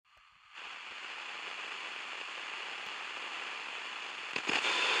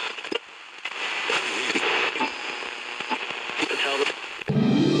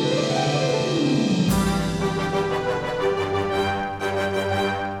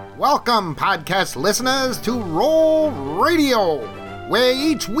Welcome, podcast listeners, to Roll Radio, where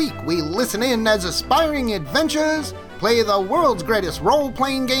each week we listen in as aspiring adventurers play the world's greatest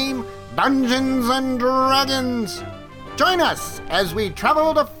role-playing game, Dungeons & Dragons. Join us as we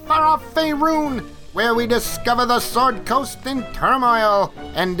travel to far-off Faerun, where we discover the Sword Coast in turmoil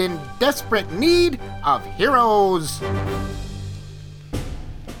and in desperate need of heroes.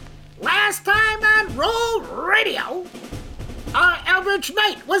 Last time on Roll Radio, our Eldritch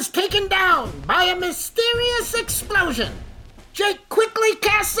Knight was taken down by a mysterious explosion. Jake quickly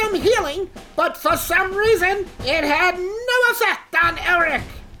cast some healing, but for some reason, it had no effect on Elric.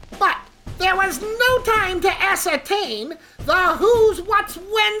 But there was no time to ascertain the who's, what's,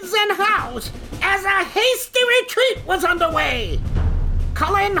 when's, and how's, as a hasty retreat was underway.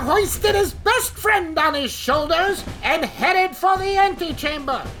 Cullen hoisted his best friend on his shoulders and headed for the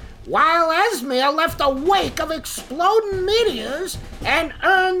antechamber, while Esmir left a wake of exploding meteors and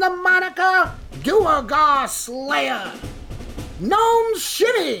earned the moniker Duergar Slayer. Gnomes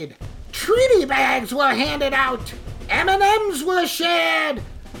shivvied, treaty bags were handed out, M&Ms were shared,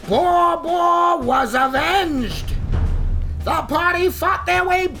 Bor was avenged. The party fought their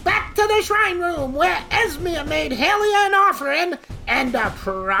way back to the shrine room where Esmir made Halia an offering and a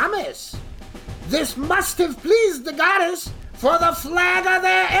promise. This must have pleased the goddess, for the flag of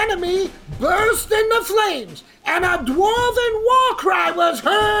their enemy burst into flames, and a dwarven war cry was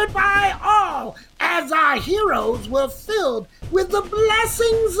heard by all as our heroes were filled with the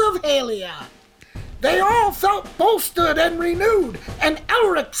blessings of Halia. They all felt bolstered and renewed, and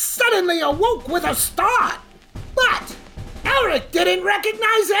Elric suddenly awoke with a start. But Elric didn't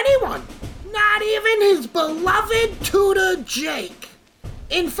recognize anyone, not even his beloved tutor Jake.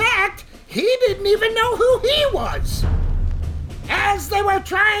 In fact, he didn't even know who he was. As they were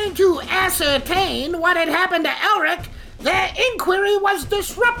trying to ascertain what had happened to Elric, their inquiry was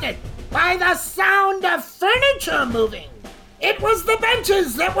disrupted by the sound of furniture moving. It was the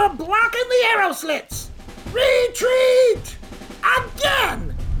benches that were blocking the arrow slits. Retreat!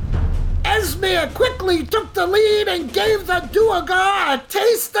 Again! Esmir quickly took the lead and gave the Duergar a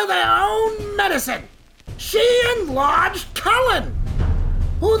taste of their own medicine. She enlarged Cullen,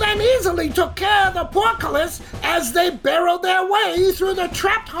 who then easily took care of the portcullis as they barreled their way through the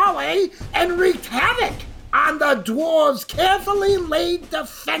trapped hallway and wreaked havoc on the dwarves' carefully laid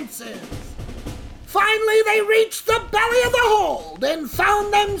defenses. Finally, they reached the belly of the hold and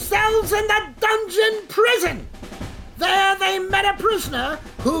found themselves in the dungeon prison. There they met a prisoner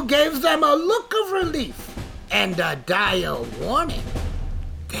who gave them a look of relief and a dire warning.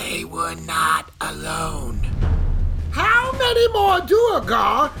 They were not alone. How many more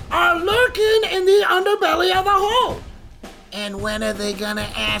Duergar are lurking in the underbelly of the hold? And when are they gonna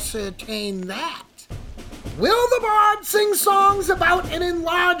ascertain that? Will the bard sing songs about an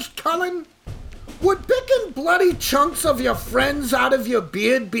enlarged Cullen? Would picking bloody chunks of your friends out of your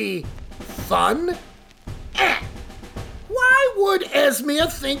beard be fun? Why would Esmir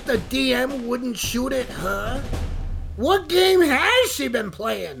think the DM wouldn't shoot at her? What game has she been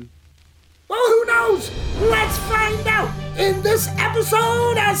playing? Well, who knows? Let's find out in this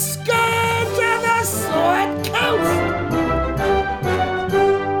episode of Scourge of the Sword Coast!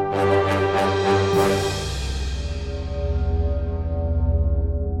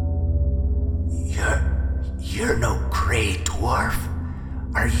 You're no gray dwarf.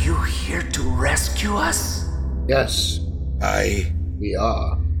 Are you here to rescue us? Yes, we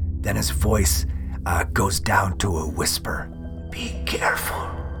are. Then his voice goes down to a whisper. Be careful.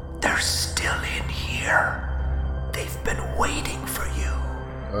 They're still in here. They've been waiting for you.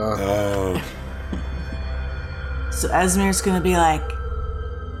 So Esmir's gonna be like,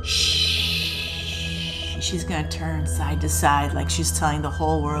 shh. She's gonna turn side to side like she's telling the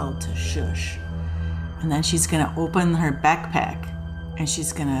whole world to shush. And then she's gonna open her backpack and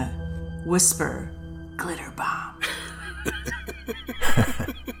she's gonna whisper, glitter bomb.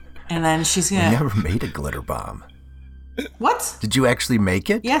 And then she's gonna... I never made a glitter bomb. What? Did you actually make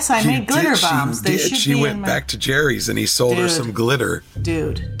it? Yes, I made glitter bombs. She went back to Jerry's and he sold her some glitter.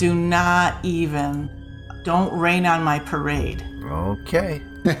 Dude, do not even. Don't rain on my parade. Okay.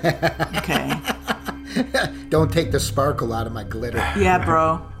 Okay. Don't take the sparkle out of my glitter. Yeah,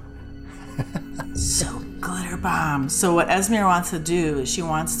 bro. So, glitter bombs. So what Esmir wants to do is she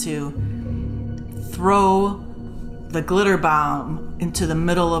wants to throw the glitter bomb into the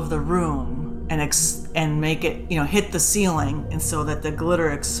middle of the room and make it, hit the ceiling, and so that the glitter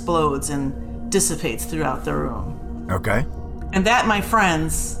explodes and dissipates throughout the room. Okay. And that, my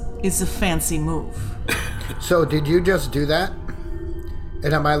friends, is a fancy move. So did you just do that?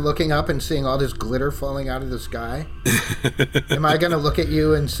 And am I looking up and seeing all this glitter falling out of the sky? Am I going to look at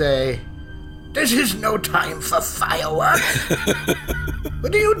you and say, "This is no time for fireworks"?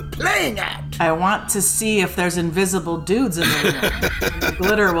 What are you playing at? I want to see if there's invisible dudes in the room. The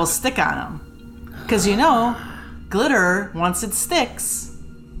glitter will stick on them. Because glitter, once it sticks,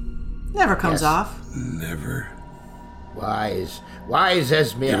 never comes off. Never. Wise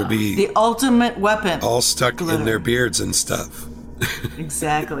Esmir. It'll be The ultimate weapon. all stuck glitter. in their beards and stuff.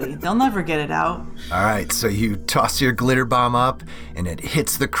 Exactly. They'll never get it out. All right, so you toss your glitter bomb up, and it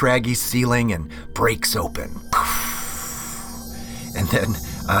hits the craggy ceiling and breaks open. And then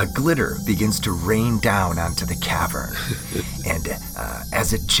glitter begins to rain down onto the cavern. And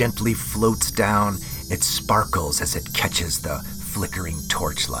as it gently floats down, it sparkles as it catches the flickering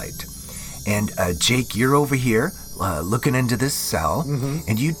torchlight. And Jake, you're over here looking into this cell,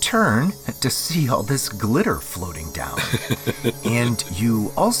 and you turn to see all this glitter floating down. And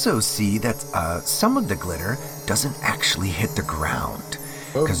you also see that some of the glitter doesn't actually hit the ground.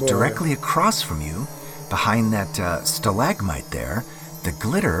 Because directly across from you, behind that stalagmite there, the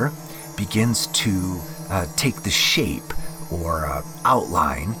glitter begins to take the shape or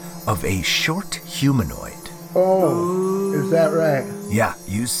outline of a short humanoid. Oh, is that right? Yeah,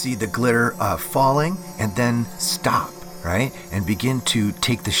 you see the glitter falling and then stop, right? And begin to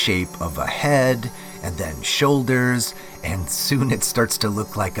take the shape of a head and then shoulders, and soon it starts to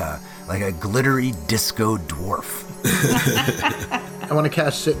look like a glittery disco dwarf. I want to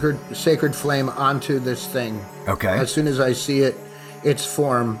cast Sacred Flame onto this thing. Okay. As soon as I see its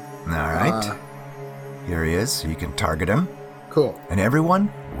form. All right. Here he is, so you can target him. Cool. And everyone,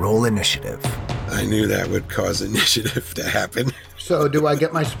 roll initiative. I knew that would cause initiative to happen. So do I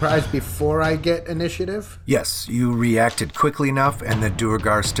get my surprise before I get initiative? Yes, you reacted quickly enough, and the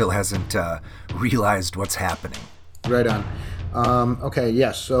Duergar still hasn't realized what's happening. Right on. Okay,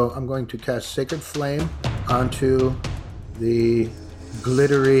 yes. So I'm going to cast Sacred Flame onto the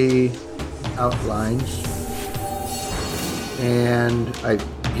glittery outlines. And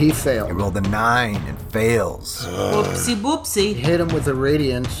he He failed. rolled a 9 and fails. Whoopsie boopsie. Hit him with a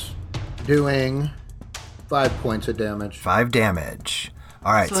Radiance, doing 5 points of damage. 5 damage.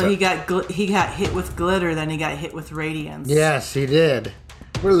 All right, So he got hit with glitter, then he got hit with radiance. Yes, he did.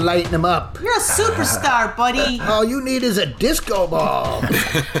 We're lighting him up. You're a superstar, buddy. All you need is a disco ball.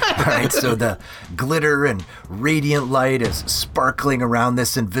 All right, so the glitter and radiant light is sparkling around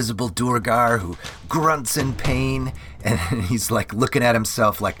this invisible Duergar who grunts in pain, and he's like looking at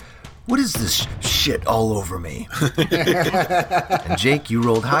himself like, what is this shit all over me? And Jake, you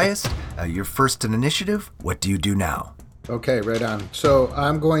rolled highest. You're first in initiative. What do you do now? Okay, right on. So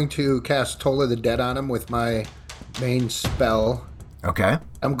I'm going to cast Toll of the Dead on him with my main spell. Okay.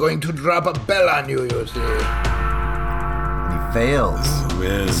 I'm going to drop a bell on you, you see. And he fails.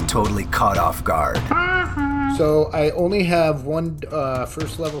 Man. He's totally caught off guard. So I only have one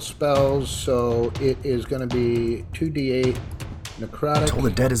first level spells, so it is going to be 2d8 necrotic. Toll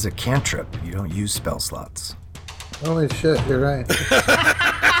the Dead is a cantrip. You don't use spell slots. Holy shit, you're right.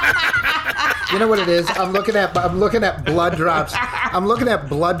 You know what it is? I'm looking at blood drops. I'm looking at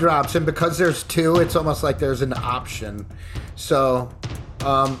blood drops, and because there's 2, it's almost like there's an option. So,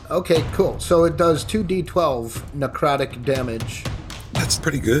 okay, cool. So it does 2d12 necrotic damage, That's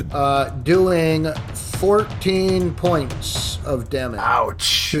pretty good. doing 14 points of damage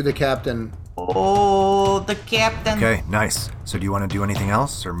Ouch. to the captain. Oh, the captain. Okay, nice. So do you want to do anything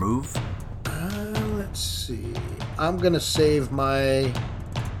else or move? Let's see. I'm gonna save my.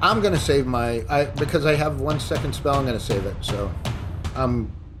 Because I have 1 second spell. I'm gonna save it. So,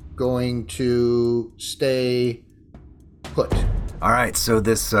 I'm going to stay put. All right, so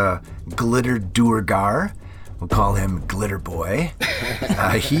this Glitter Duergar, we'll call him Glitter Boy,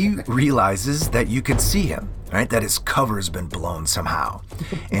 he realizes that you can see him, right? That his cover's been blown somehow.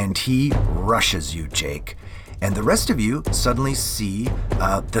 And he rushes you, Jake. And the rest of you suddenly see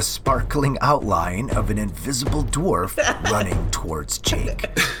the sparkling outline of an invisible dwarf running towards Jake.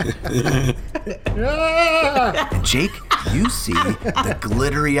 And Jake, you see the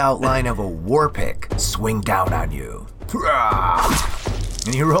glittery outline of a warpick swing down on you.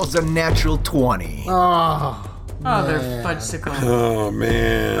 And he rolls a natural 20. Oh, Oh, they're fudgesicle. Oh,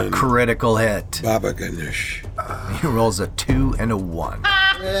 man. Critical hit. Baba Ganesh. He rolls a 2 and a 1.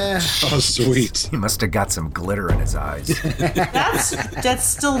 Oh, sweet. He must have got some glitter in his eyes. That's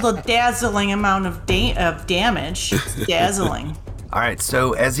still the dazzling amount of damage. It's dazzling. All right,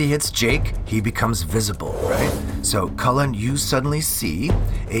 so as he hits Jake, he becomes visible, right? So, Cullen, you suddenly see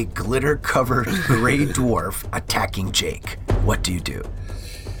a glitter-covered gray dwarf attacking Jake. What do you do?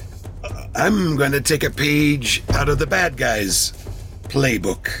 I'm going to take a page out of the bad guy's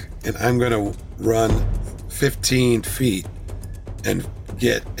playbook, and I'm going to run 15 feet and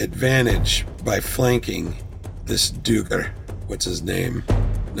get advantage by flanking this Duger. What's his name?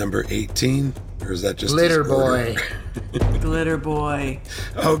 Number 18? Or is that just Glitter his order? Boy. Glitter Boy.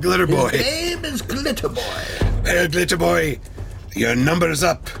 Oh, Glitter Boy. His name is Glitter Boy. Hey, Glitter Boy, your number's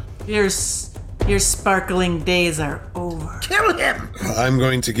up. Your sparkling days are over. Kill him. I'm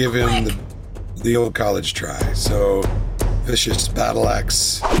going to give him the old college try. So, vicious battle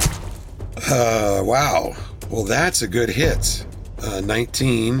axe. Wow. Well, that's a good hit.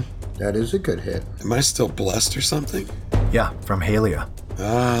 19. That is a good hit. Am I still blessed or something? Yeah, from Halia.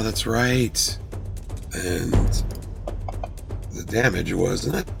 Ah, that's right. And the damage was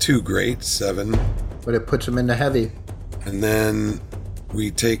not too great, 7. But it puts him in the heavy. And then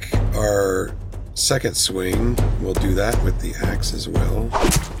we take our second swing. We'll do that with the axe as well.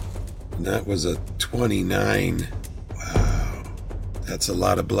 And that was a 29. Wow. That's a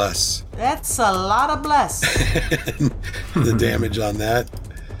lot of bless. That's a lot of bless. The damage on that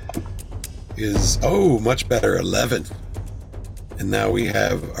is, much better, 11. And now we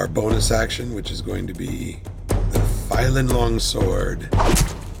have our bonus action, which is going to be the Phylon Longsword.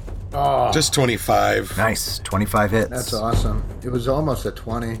 Oh, Just 25. Nice, 25 hits. that's awesome. It was almost a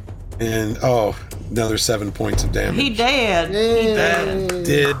 20. And, another 7 points of damage. He did. That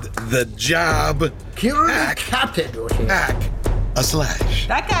did the job. Kill the Hack. captain. Hack a slash.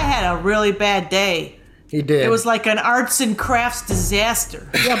 That guy had a really bad day. He did. It was like an arts and crafts disaster.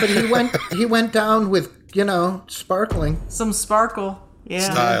 Yeah, but he went down with, sparkling. Some sparkle.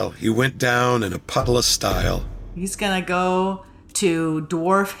 Yeah. Style. He went down in a puddle of style. He's gonna go to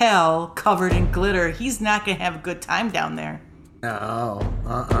dwarf hell covered in glitter. He's not gonna have a good time down there.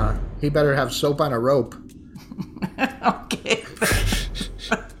 No, He better have soap on a rope. Okay.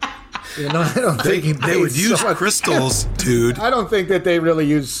 I don't think They would use crystals, dude. I don't think that they really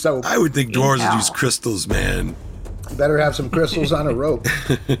use soap. I would think dwarves would No. use crystals, man. Better have some crystals on a rope.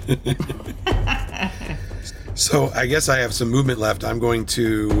 So I guess I have some movement left. I'm going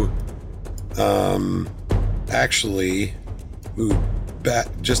to actually move back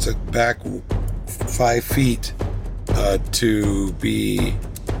 5 feet to be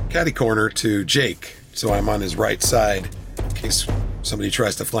catty corner to Jake. So I'm on his right side in case somebody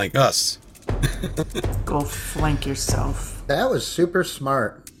tries to flank us. Go flank yourself. That was super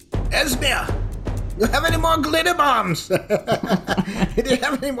smart. Esmir, you have any more glitter bombs? Do you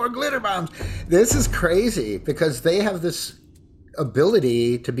have any more glitter bombs? This is crazy because they have this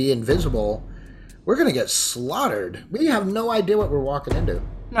ability to be invisible. We're going to get slaughtered. We have no idea what we're walking into.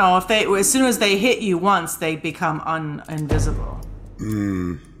 No, as soon as they hit you once, they become invisible.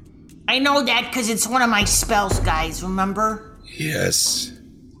 I know that because it's one of my spells, guys, remember? Yes.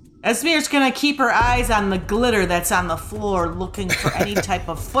 Esmir's gonna keep her eyes on the glitter that's on the floor, looking for any type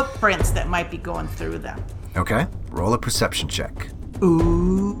of footprints that might be going through them. Okay, roll a perception check.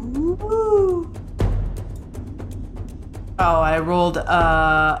 Ooh. Oh, I rolled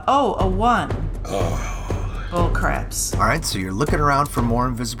a 1. Oh, craps. All right, so you're looking around for more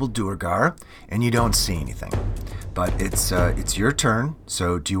invisible Duergar, and you don't see anything. But it's your turn.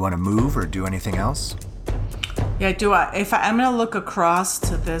 So do you want to move or do anything else? Yeah, I'm gonna look across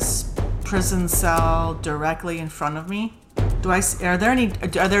to this prison cell directly in front of me. Are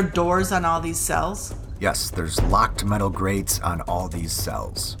there doors on all these cells? Yes, there's locked metal grates on all these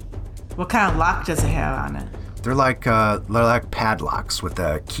cells. What kind of lock does it have on it? They're like padlocks with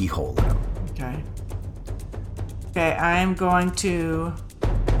a keyhole in them. Okay, I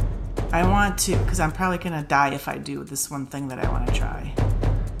want to, because I'm probably gonna die if I do this one thing that I want to try.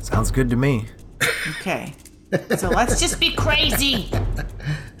 Sounds good to me. Okay, so let's Just be crazy.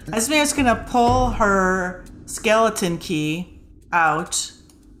 Esmir's gonna pull her skeleton key out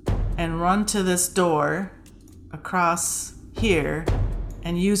and run to this door across here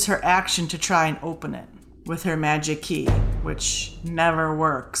and use her action to try and open it with her magic key, which never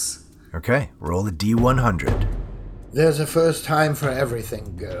works. Okay, roll a D100. There's a first time for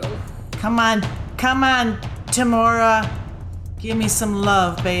everything, girl. Come on, Tamora. Give me some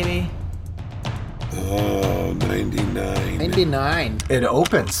love, baby. Oh, 99. 99. It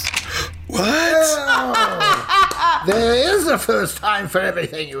opens. What? There is a first time for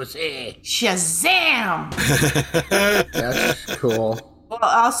everything, you see. Shazam! That's cool. Well,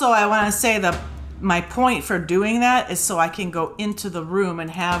 also, I want to say my point for doing that is so I can go into the room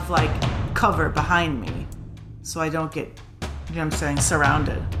and have, cover behind me. So I don't get,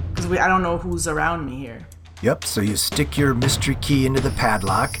 surrounded. Because I don't know who's around me here. Yep, so you stick your mystery key into the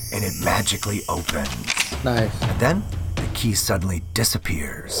padlock, and it magically opens. Nice. And then, the key suddenly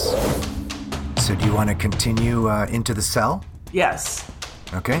disappears. So do you want to continue into the cell? Yes.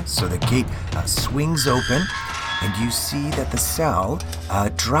 Okay, so the gate swings open, and you see that the cell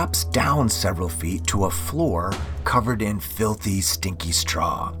drops down several feet to a floor covered in filthy, stinky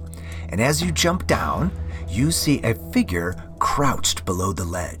straw. And as you jump down, you see a figure crouched below the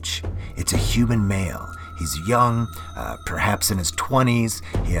ledge. It's a human male. He's young, perhaps in his 20s.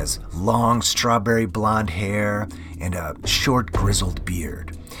 He has long strawberry blonde hair and a short grizzled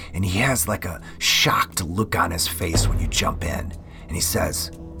beard. And he has like a shocked look on his face when you jump in. And he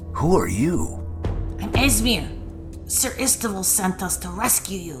says, "Who are you?" I'm Esmir. Sir Istival sent us to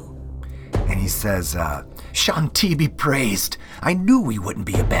rescue you. And he says, "Shanti be praised. I knew we wouldn't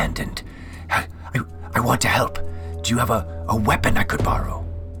be abandoned. I want to help. Do you have a weapon I could borrow?"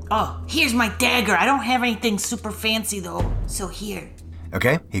 Oh, here's my dagger. I don't have anything super fancy, though. So here.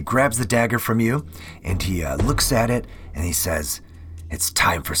 Okay, he grabs the dagger from you, and he looks at it, and he says, "It's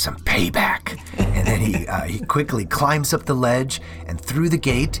time for some payback." And then he quickly climbs up the ledge and through the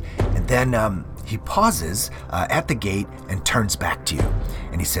gate, and then he pauses at the gate and turns back to you.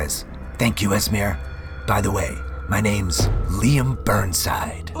 And he says, "Thank you, Esmir. By the way, my name's Liam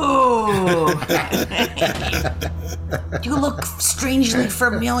Burnside." Oh. You look strangely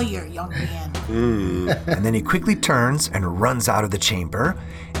familiar, young man. And then he quickly turns and runs out of the chamber,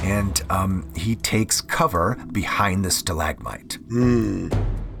 and he takes cover behind the stalagmite.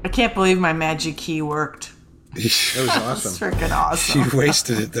 I can't believe my magic key worked. That was awesome. It's freaking awesome. She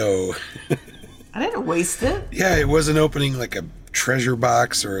wasted it, though. I didn't waste it. Yeah, it wasn't opening like a treasure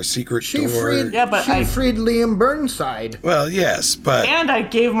box or a secret She door. freed, Yeah, but she freed Liam Burnside. Well, yes, but And I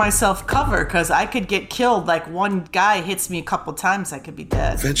gave myself cover because I could get killed. Like one guy hits me a couple times, I could be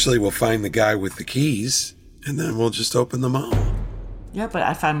dead. eventually we'll find the guy with the keys, and then we'll just open them all. Yeah, but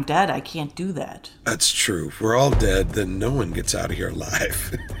if I'm dead, I can't do that. That's true. If we're all dead, then no one gets out of here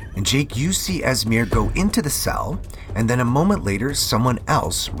alive. And Jake, you see Esmir go into the cell, and then a moment later, someone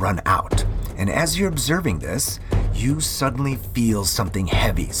else run out. And as you're observing this, you suddenly feel something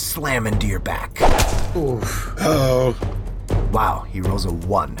heavy slam into your back. Oh, Wow, he rolls a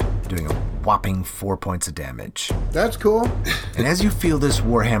 1, doing a whopping 4 points of damage. That's cool. And as you feel this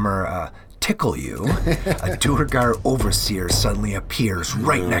warhammer tickle you, a Duergar overseer suddenly appears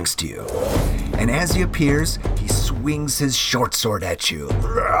right next to you. And as he appears, he swings his short sword at you.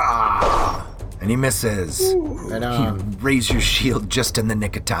 And he misses. And, You raise your shield just in the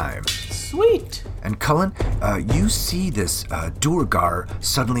nick of time. Sweet. And Cullen, you see this Duergar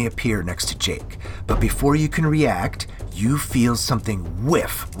suddenly appear next to Jake. But before you can react, you feel something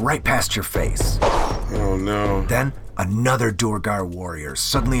whiff right past your face. oh no. Then another Duergar warrior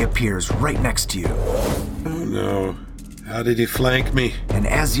suddenly appears right next to you. Oh no. How did he flank me? And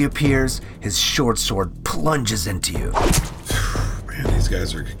as he appears, his short sword plunges into you. Man, these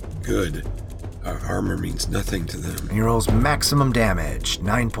guys are good. Our armor means nothing to them. And he rolls maximum damage,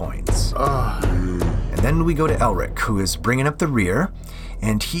 9 points. And then we go to Elric, who is bringing up the rear,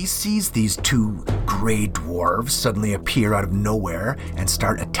 and he sees these two gray dwarves suddenly appear out of nowhere and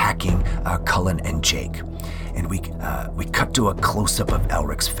start attacking Cullen and Jake. And we cut to a close-up of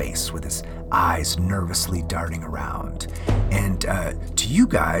Elric's face with his eyes nervously darting around. And to you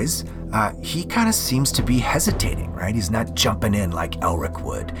guys, he kind of seems to be hesitating, right? He's not jumping in like Elric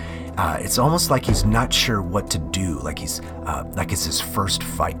would. It's almost like he's not sure what to do, like it's his first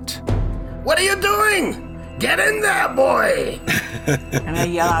fight. what are you doing? Get in there, boy! And I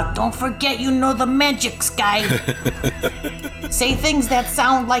yell out, don't forget you know the magics, guy. Say things that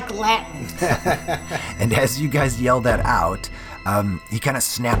sound like Latin. And as you guys yell that out, he kind of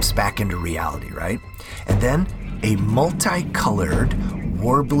snaps back into reality, right? And then a multicolored,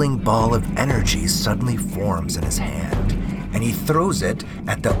 warbling ball of energy suddenly forms in his hand, and he throws it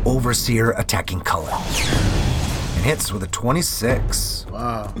at the overseer attacking Cullen. And hits with a 26.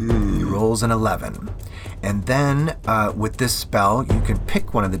 Wow. He rolls an 11. And then with this spell, you can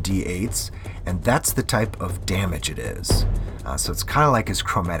pick one of the d8s, and that's the type of damage it is. So it's kind of like his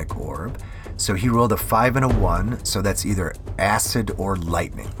chromatic orb. So he rolled a 5 and a 1, so that's either acid or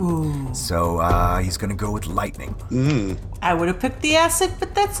lightning. Ooh. So he's going to go with lightning. I would have picked the acid,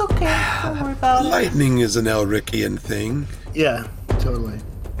 but that's okay. Don't worry about it. Lightning is an Elrician thing. Yeah, totally.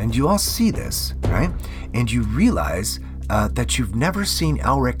 And you all see this, right? And you realize that you've never seen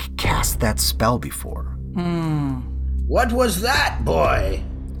Elric cast that spell before. What was that, boy?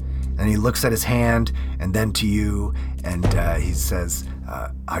 And he looks at his hand and then to you, and he says,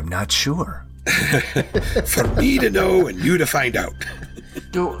 I'm not sure. For me to know and you to find out.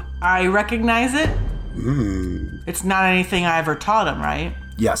 Do I recognize it? It's not anything I ever taught him, right?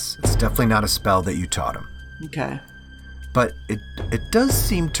 Yes, it's definitely not a spell that you taught him. Okay. but it does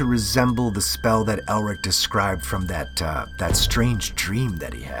seem to resemble the spell that Elric described from that strange dream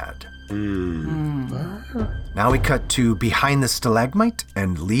that he had. Now we cut to behind the stalagmite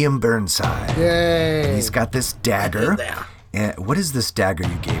and Liam Burnside. Yay! He's got this dagger. What is this dagger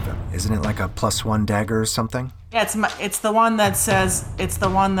you gave him? Isn't it like a +1 dagger or something? Yeah, it's the one that says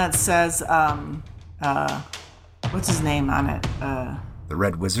what's his name on it? The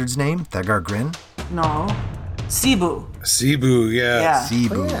Red Wizard's name? Thagar Grin? No. Cebu. Cebu, yeah.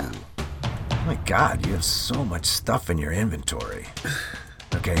 Cebu. Oh, yeah. Oh my god, you have so much stuff in your inventory.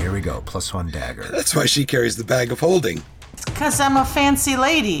 Okay, here we go. +1 dagger. That's why she carries the bag of holding. It's because I'm a fancy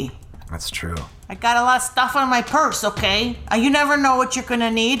lady. That's true. I got a lot of stuff in my purse, okay? You never know what you're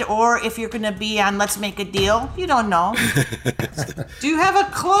gonna need or if you're gonna be on Let's Make a Deal. You don't know. Do you have a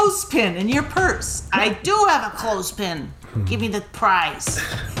clothespin in your purse? I do have a clothespin. Give me the prize.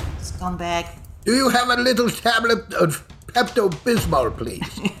 Scumbag. Do you have a little tablet of Pepto-Bismol, please?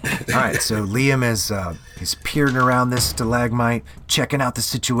 All right, so Liam is he's peering around this stalagmite, checking out the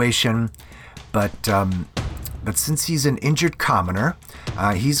situation, but since he's an injured commoner,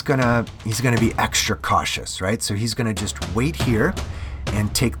 he's gonna be extra cautious, right? So he's gonna just wait here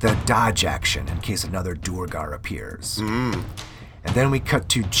and take the dodge action in case another Duergar appears. And then we cut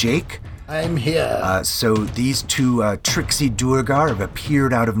to Jake. I'm here. So these two tricksy Duergar have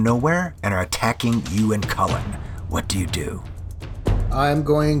appeared out of nowhere and are attacking you and Cullen. What do you do? I'm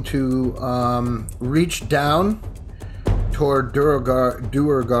going to reach down toward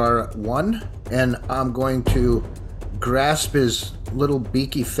Duergar 1, and I'm going to grasp his little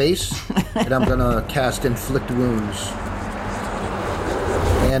beaky face, and I'm going to cast Inflict Wounds.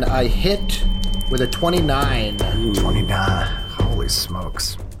 And I hit with a 29. 29. Holy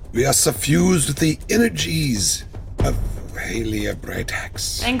smokes. We are suffused with the energies of Halia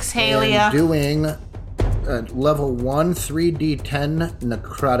Brightaxe. Thanks, And Halia. doing level 1 3d10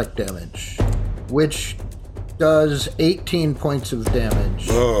 necrotic damage, which does 18 points of damage.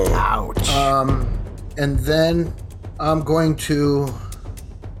 Oh, Ouch. And then I'm going to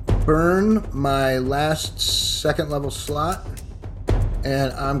burn my last second level slot,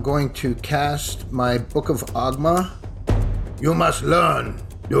 and I'm going to cast my Book of Ogma. You must learn,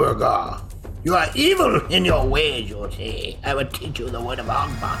 Duergar. You are evil in your ways, you say. I will teach you the word of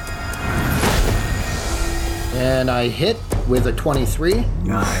Ogma. And I hit with a 23,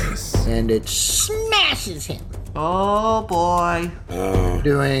 Nice. and it smashes him, Oh boy.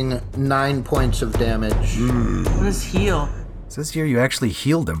 doing 9 points of damage. What is heal? It says here you actually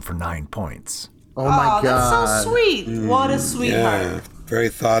healed him for 9 points. Oh my Oh, god. that's so sweet. What a sweetheart. yeah. Very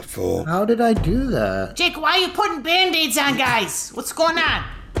thoughtful. How did I do that? Jake, why are you putting band-aids on, guys? What's going on?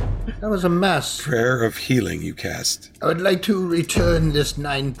 That was a mess. Prayer of healing you cast. I would like to return this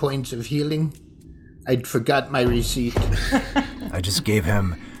 9 points of healing. I'd forgot my receipt. I just gave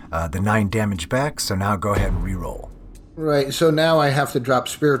him the 9 damage back, so now go ahead and reroll. Right, so now I have to drop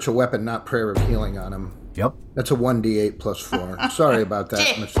Spiritual Weapon, not Prayer of Healing on him. Yep. That's a 1d8 plus 4. Sorry about that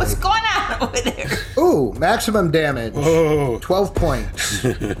Jake, mistake. what's going on over there? Ooh, maximum damage. Oh, 12 points.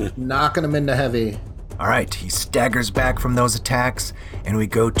 Knocking him into heavy. All right, he staggers back from those attacks, and we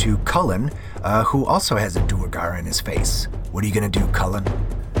go to Cullen, who also has a Duergar in his face. What are you going to do, Cullen?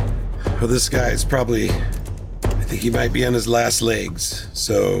 well, this guy's probably. I think he might be on his last legs.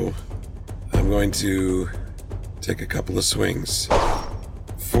 So I'm going to take a couple of swings.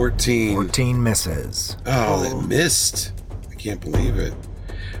 14. 14 misses. Oh, that missed. I can't believe it.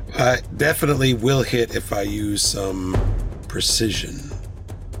 Definitely will hit if I use some precision.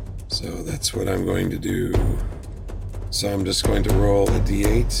 So that's what I'm going to do. So I'm just going to roll a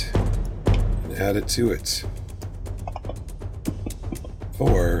d8 and add it to it.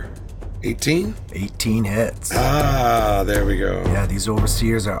 4. 18? 18 hits. Ah, there we go. Yeah, these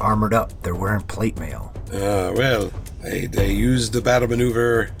overseers are armored up. They're wearing plate mail. Well, they used the battle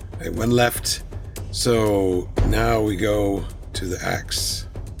maneuver. One left. So now we go to the axe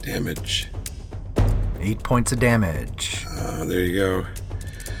damage. 8 points of damage. There you go.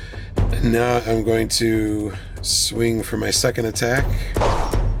 And now I'm going to swing for my second attack.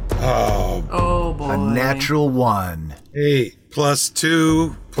 Oh, Oh boy. A natural 1. 8 plus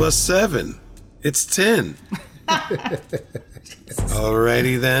 2 plus 7. It's 10.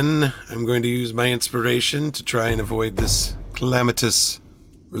 Alrighty then. I'm going to use my inspiration to try and avoid this calamitous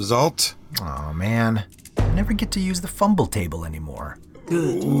result. Oh man, I never get to use the fumble table anymore.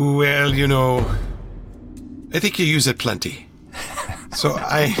 Well, you know, I think you use it plenty. So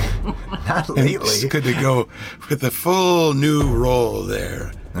I Not am lately. good to go with a full new roll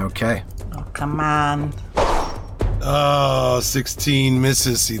there. Okay. Oh, come on. Oh, 16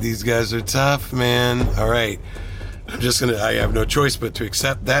 misses. See, these guys are tough, man. All right. I have no choice but to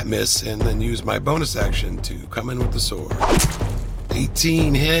accept that miss and then use my bonus action to come in with the sword.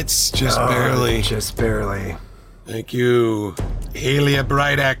 18 hits, just barely. Just barely. Thank you. Aelia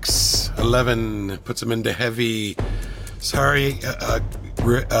Brightaxe, 11, puts him into heavy. Sorry,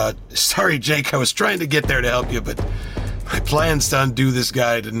 Jake, I was trying to get there to help you, but my plans to undo this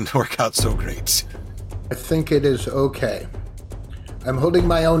guy didn't work out so great. I think it is okay. I'm holding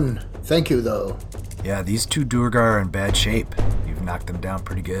my own. Thank you, though. Yeah, these two Duergar are in bad shape. You've knocked them down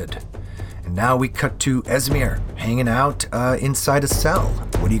pretty good. And now we cut to Esmir, hanging out inside a cell.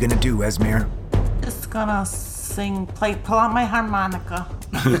 What are you gonna do, Esmir? Just gonna pull out my harmonica.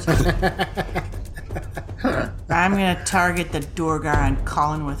 I'm gonna target the Duergar and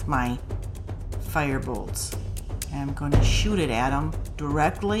Cullen with my firebolts. And I'm gonna shoot it at him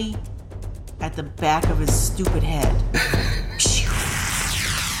directly at the back of his stupid head.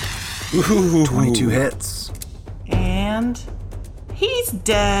 22 hits. And he's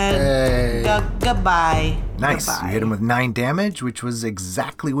dead. Hey. Goodbye. Nice. Goodbye. You hit him with 9 damage, which was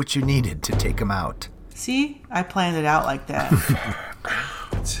exactly what you needed to take him out. See? I planned it out like that.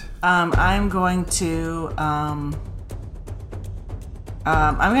 I'm going to I'm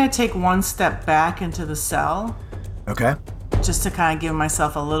going to take one step back into the cell Okay. just to kind of give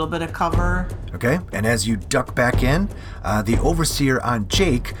myself a little bit of cover. Okay. And as you duck back in, the Overseer on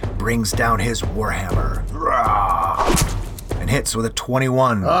Jake brings down his Warhammer. And hits with a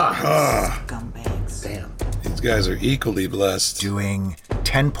 21. Scumbags. Damn. These guys are equally blessed. Doing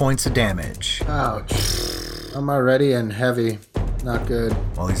 10 points of damage. Ouch. I'm already in heavy. Not good.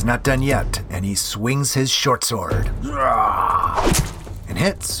 Well, he's not done yet, and he swings his short sword. And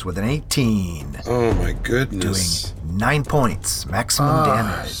hits with an 18. Oh my Doing goodness. 9 points, maximum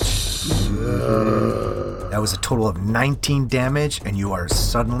damage. That was a total of 19 damage, and you are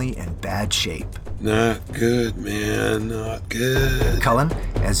suddenly in bad shape. Not good, man. Not good. Cullen,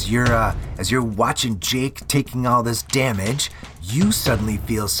 as you're watching Jake taking all this damage, you suddenly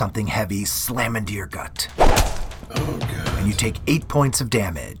feel something heavy slam into your gut, Oh god. and you take 8 points of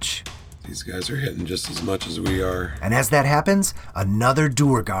damage. These guys are hitting just as much as we are. And as that happens, another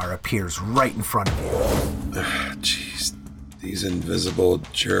Duergar appears right in front of you. Jeez. These invisible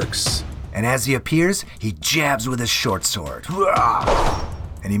jerks. And as he appears, he jabs with his short sword.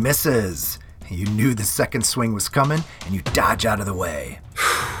 And he misses. You knew the second swing was coming, and you dodge out of the way.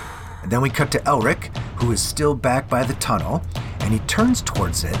 And then we cut to Elric, who is still back by the tunnel, and he turns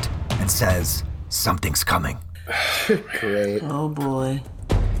towards it and says, "Something's coming." Great. Oh boy.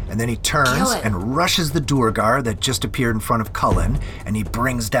 And then he turns and rushes the Duergar that just appeared in front of Cullen, and he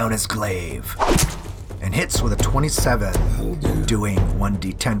brings down his glaive. And hits with a 27, doing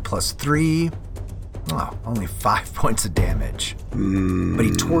 1d10 plus 3. Oh, only 5 points of damage. But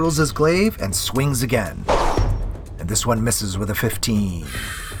he twirls his glaive and swings again. And this one misses with a 15.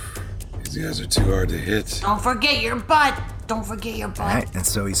 These guys are too hard to hit. Don't forget your butt. Don't forget your butt. All right, and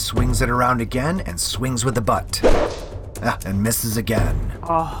so he swings it around again and swings with the butt. And misses again.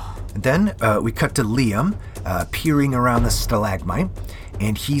 And then we cut to Liam peering around the stalagmite,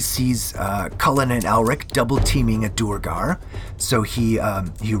 and he sees Cullen and Elric double teaming a Duergar. So he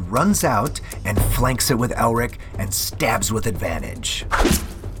runs out and flanks it with Elric and stabs with advantage.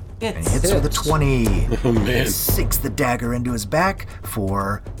 And he hits with a 20. Oh man. And sinks the dagger into his back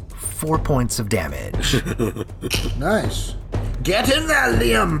for 4 points of damage. Nice. Get in there,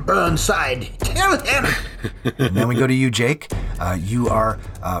 Liam Burnside. Kill him. And then we go to you, Jake. You are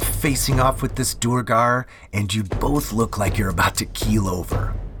facing off with this Duergar, and you both look like you're about to keel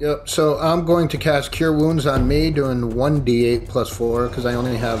over. Yep. So I'm going to cast Cure Wounds on me, doing 1d8 plus 4, because I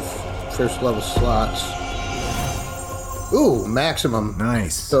only have first level slots. Ooh, maximum.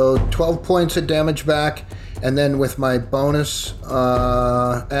 Nice. So 12 points of damage back, and then with my bonus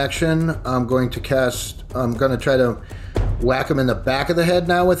action, I'm going to try to whack him in the back of the head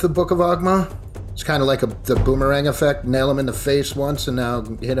now with the Book of Ogma. It's kind of like the boomerang effect. Nail him in the face once, and now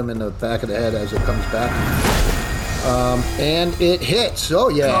hit him in the back of the head as it comes back. And it hits. Oh,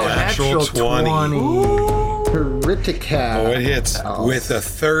 yeah. Natural 20. Critical. Oh, it hits with a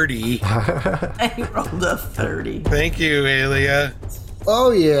 30. I rolled a 30. Thank you, Aelia.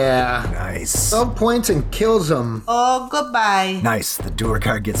 Oh, yeah. Nice. 12 points and kills him. Oh, goodbye. Nice. The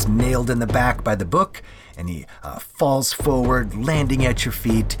Duergar gets nailed in the back by the book, and he falls forward, landing at your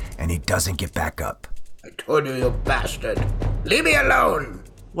feet, and he doesn't get back up. I told you, you bastard. Leave me alone.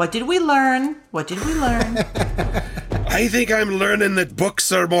 What did we learn? What did we learn? I think I'm learning that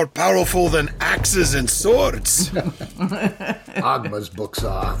books are more powerful than axes and swords. Ogma's books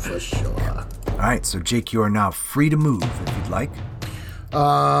are, for sure. All right, so Jake, you are now free to move if you'd like.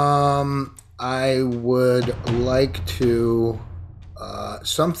 I would like to...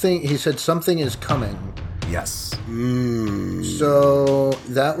 he said something is coming. Yes. So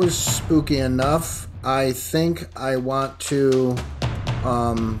that was spooky enough. I think I want to...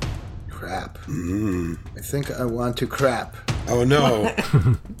 crap. I think I want to crap. Oh, no.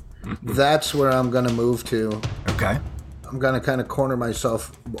 That's where I'm going to move to. Okay. I'm going to kind of corner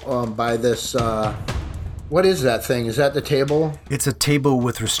myself by this... what is that thing? Is that the table? It's a table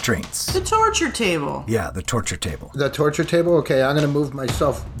with restraints. The torture table. Yeah, the torture table. The torture table? Okay, I'm going to move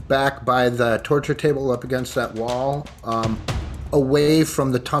myself back by the torture table up against that wall, away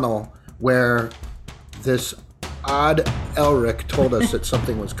from the tunnel where this odd Elric told us that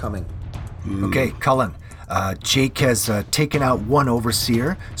something was coming. Okay, Cullen. Jake has taken out one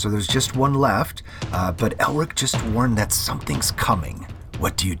overseer, so there's just one left. But Elric just warned that something's coming.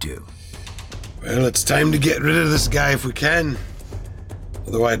 What do you do? Well, it's time to get rid of this guy if we can.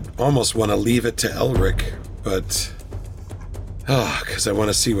 Although I'd almost want to leave it to Elric, but... because I want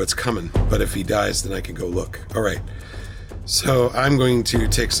to see what's coming. But if he dies, then I can go look. All right. So I'm going to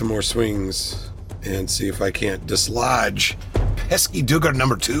take some more swings and see if I can't dislodge pesky Dugard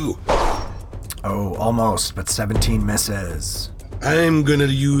number 2. Oh, almost, but 17 misses. I'm going to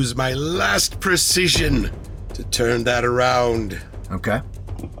use my last precision to turn that around. Okay.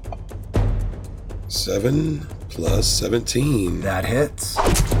 7 plus 17. That hits.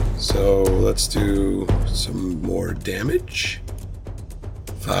 So let's do some more damage.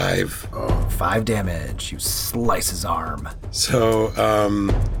 5. 5 damage. You slice his arm. So,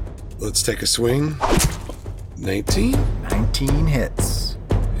 let's take a swing. 19. 19 hits.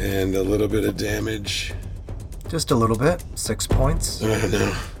 And a little bit of damage. Just a little bit. 6 points.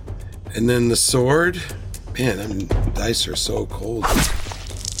 No. And then the sword. Man, dice are so cold.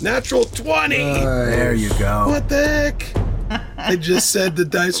 Natural 20! There you go. What the heck? I just said the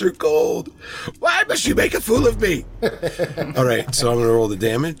dice are cold. Why must you make a fool of me? All right, so I'm going to roll the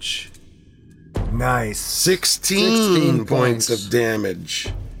damage. Nice. 16 points of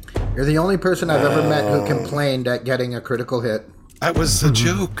damage. You're the only person I've ever met who complained at getting a critical hit. That was a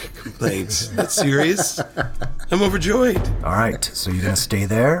joke complaint. That's serious. I'm overjoyed. All right, so you're going to stay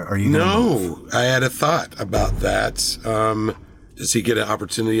there, or are you going to move? No, I had a thought about that. Does he get an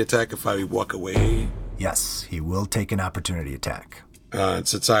opportunity attack if I walk away? Yes, he will take an opportunity attack.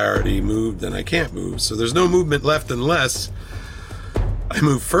 Since I already moved, then I can't move. So there's no movement left unless I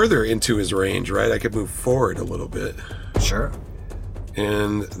move further into his range, right? I could move forward a little bit. Sure.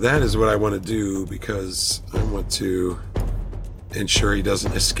 And that is what I want to do because I want to ensure he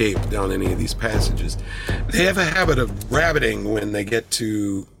doesn't escape down any of these passages. They have a habit of rabbiting when they get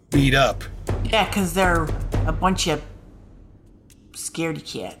to beat up. Yeah, because they're a bunch of scaredy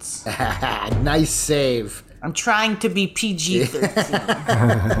cats. Nice save. I'm trying to be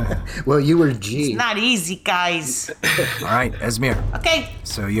PG-13. Well, you were G. It's not easy, guys. All right, Esmir. Okay.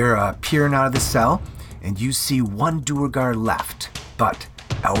 So you're peering out of the cell, and you see one Duergar left. But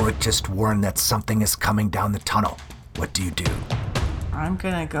Elric just warned that something is coming down the tunnel. What do you do? I'm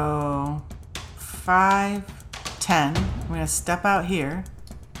gonna go 5, 10. I'm gonna step out here,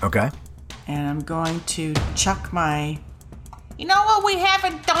 Okay. and I'm going to chuck my... You know what we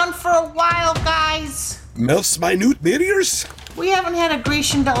haven't done for a while, guys? Melts minute meteors? We haven't had a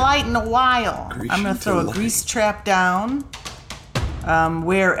Grecian Delight in a while. I'm gonna throw a grease trap down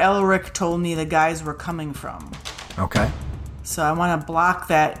where Elric told me the guys were coming from. Okay. So I want to block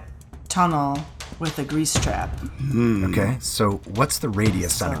that tunnel with a grease trap. Okay, so what's the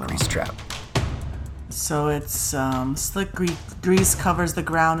radius on a grease trap? So it's slick grease covers the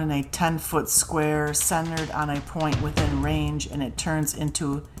ground in a 10-foot square centered on a point within range, and it turns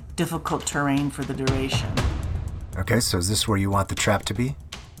into difficult terrain for the duration. Okay, so is this where you want the trap to be?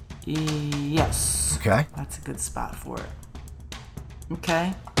 Yes. Okay. That's a good spot for it.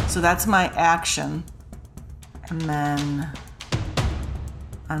 Okay, so that's my action. And then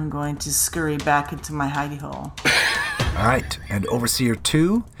I'm going to scurry back into my hidey hole. All right, and Overseer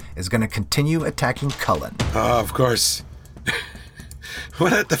 2 is going to continue attacking Cullen. Of course.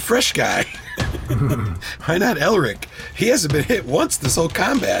 Why not the fresh guy? Why not Elric? He hasn't been hit once this whole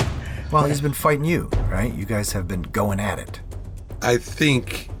combat. Well, he's been fighting you, right? You guys have been going at it. I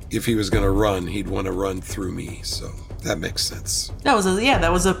think if he was going to run, he'd want to run through me, so that makes sense. That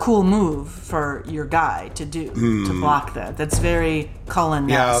was a cool move for your guy to do, to block that. That's very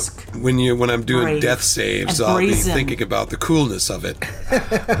Cullen-esque. Yeah, when I'm doing Brave death saves, and I'll be brazen. thinking about the coolness of it.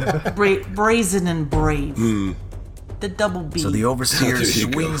 Brazen and brave. The double B. So the Overseer There you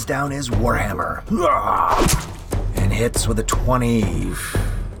go. swings down his Warhammer and hits with a 20,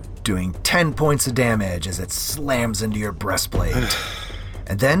 doing 10 points of damage as it slams into your breastplate.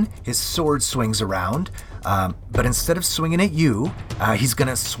 And then his sword swings around, but instead of swinging at you, he's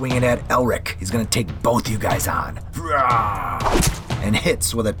gonna swing it at Elric. He's gonna take both you guys on. And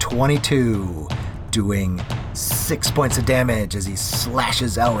hits with a 22, doing 6 points of damage as he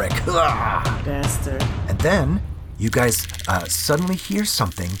slashes Elric. Bastard. And then you guys suddenly hear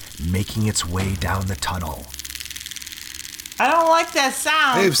something making its way down the tunnel. I don't like that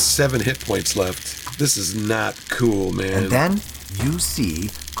sound. I have 7 hit points left. This is not cool, man. And then you see,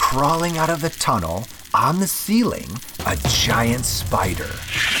 crawling out of the tunnel on the ceiling, a giant spider.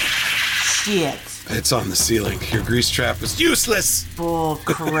 Shit. It's on the ceiling. Your grease trap was useless. Bull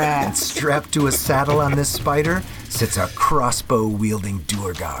crap. And strapped to a saddle on this spider sits a crossbow-wielding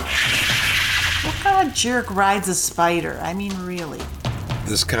Duergar. What kind of jerk rides a spider? I mean, really.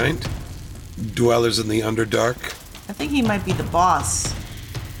 This kind? Dwellers in the Underdark? I think he might be the boss.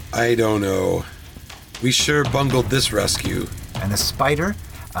 I don't know. We sure bungled this rescue. And the spider,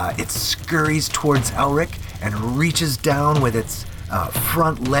 it scurries towards Elric and reaches down with its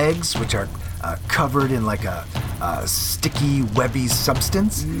front legs, which are covered in like a sticky, webby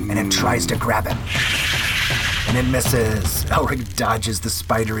substance, and it tries to grab him. And it misses. Elric dodges the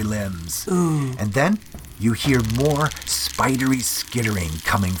spidery limbs. Ooh. And then you hear more spidery skittering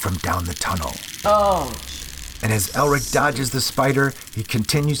coming from down the tunnel. Oh. And as Elric dodges the spider, he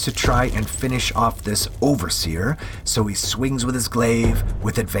continues to try and finish off this overseer, so he swings with his glaive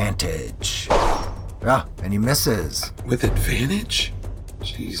with advantage. And he misses. With advantage?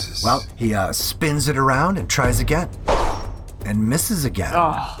 Jesus. Well, he spins it around and tries again. And misses again.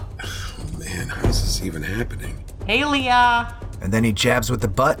 Oh. Oh, man, how is this even happening? Hey, Leah. And then he jabs with the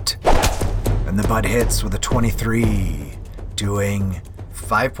butt. And the butt hits with a 23, doing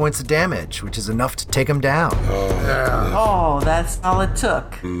 5 points of damage, which is enough to take him down. Oh, that's all it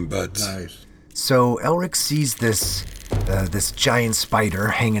took. But Nice. So Elric sees this giant spider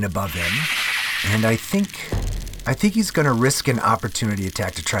hanging above him, and I think he's going to risk an opportunity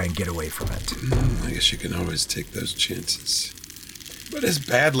attack to try and get away from it. I guess you can always take those chances. But as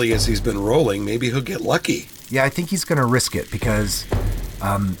badly as he's been rolling, maybe he'll get lucky. Yeah, I think he's going to risk it because,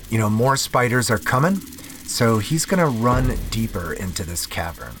 more spiders are coming. So he's going to run deeper into this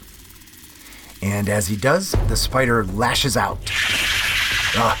cavern. And as he does, the spider lashes out.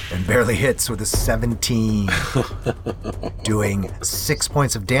 And barely hits with a 17. Doing 6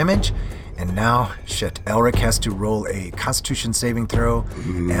 points of damage. And now, Elric has to roll a Constitution saving throw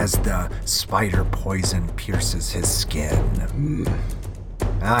as the spider poison pierces his skin.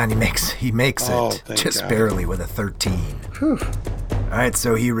 And he makes it thank just God. barely with a 13. Whew. All right,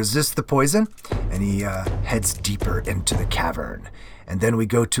 so he resists the poison, and he heads deeper into the cavern. And then we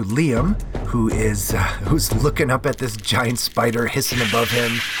go to Liam, who's looking up at this giant spider hissing above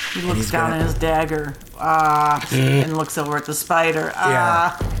him. He looks down at his dagger. And looks over at the spider.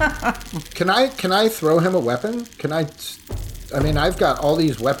 Can I throw him a weapon? I've got all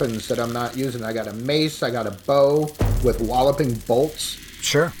these weapons that I'm not using. I got a mace, I got a bow with walloping bolts.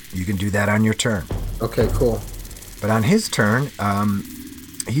 Sure, you can do that on your turn. Okay, cool. But on his turn,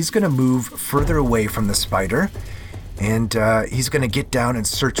 he's going to move further away from the spider, and he's going to get down and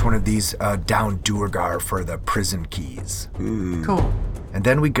search one of these down Duergar for the prison keys. Cool. And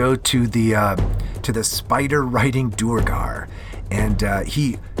then we go to the spider riding Duergar, and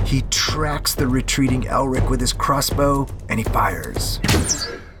he tracks the retreating Elric with his crossbow, and he fires.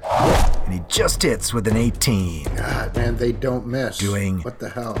 And he just hits with an 18. God, man, they don't miss. Doing What the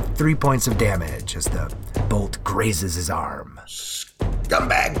hell? 3 points of damage as the bolt grazes his arm.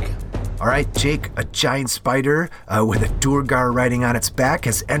 Scumbag! All right, Jake, a giant spider with a Duergar riding on its back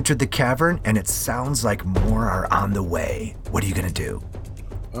has entered the cavern, and it sounds like more are on the way. What are you going to do?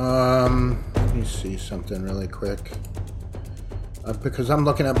 Let me see something really quick. Because I'm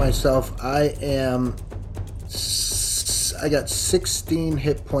looking at myself, I got 16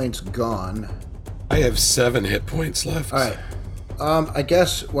 hit points gone. I have 7 hit points left. All right. I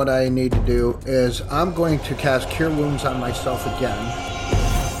guess what I need to do is I'm going to cast Cure Wounds on myself again.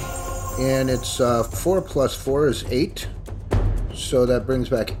 And it's 4 plus 4 is 8. So that brings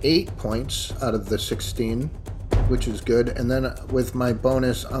back 8 points out of the 16, which is good. And then with my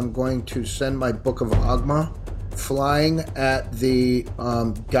bonus, I'm going to send my Book of Ogma flying at the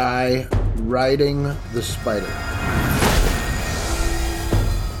guy riding the spider.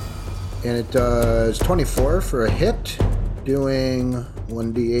 And it does 24 for a hit, doing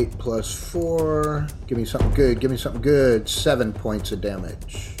 1d8 plus 4. Give me something good. 7 points of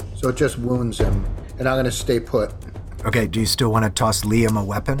damage. So it just wounds him. And I'm going to stay put. Okay, do you still want to toss Liam a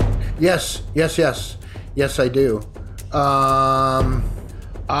weapon? Yes, I do.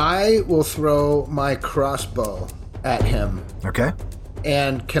 I will throw my crossbow at him. Okay.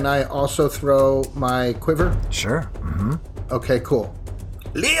 And can I also throw my quiver? Sure. Mm-hmm. Okay, cool.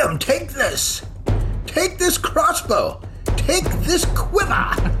 Liam, take this. Take this crossbow. Take this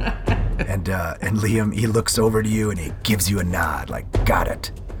quiver. And Liam, he looks over to you and he gives you a nod, like, got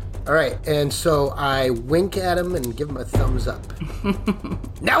it. All right, and so I wink at him and give him a thumbs up.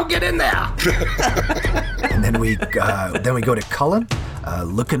 Now get in there. And then we go to Cullen,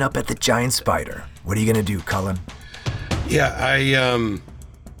 looking up at the giant spider. What are you gonna do, Cullen? Yeah,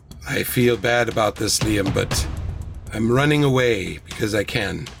 I feel bad about this, Liam, but I'm running away because I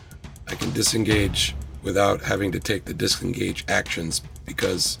can. I can disengage without having to take the disengage actions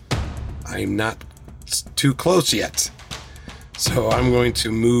because I'm not too close yet. So I'm going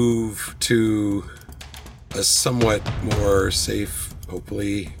to move to a somewhat more safe,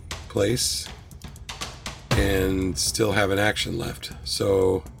 hopefully, place and still have an action left.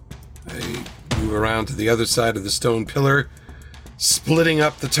 So I move around to the other side of the stone pillar, splitting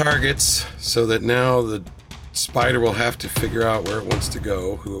up the targets so that now the spider will have to figure out where it wants to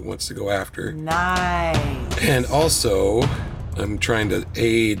go, who it wants to go after. Nice. And also, I'm trying to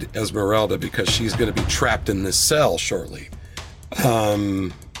aid Esmeralda because she's going to be trapped in this cell shortly,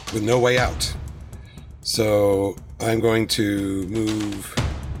 with no way out. So I'm going to move.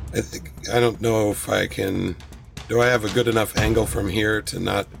 I don't know if I can. Do I have a good enough angle from here to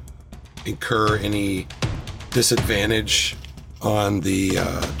not incur any disadvantage on the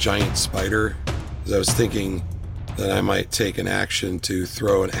giant spider? Because I was thinking that I might take an action to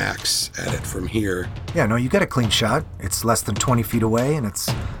throw an axe at it from here. Yeah, no, you got a clean shot. It's less than 20 feet away, and it's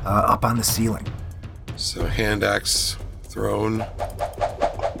up on the ceiling. So hand axe thrown.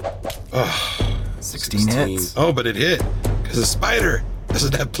 16 hits. Oh, but it hit because the spider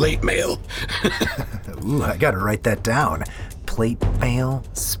doesn't have plate mail. Ooh, I gotta write that down. Plate mail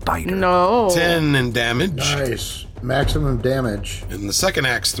spider. No. 10 in damage. Nice. Maximum damage. And the second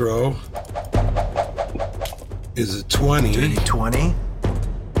axe throw is a 20. Dirty 20.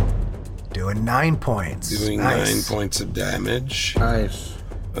 Doing 9 points. Doing Nice. 9 points of damage. Nice.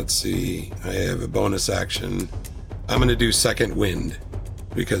 Let's see. I have a bonus action. I'm going to do second wind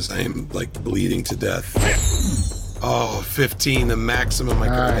because I am like bleeding to death. Oh, 15, the maximum I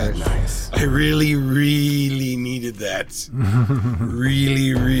could have had. Nice. I really, really needed that.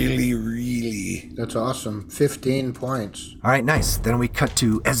 Really. That's awesome. 15 points. All right, nice. Then we cut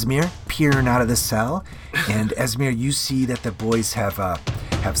to Esmir peering out of the cell, and Esmir, you see that the boys have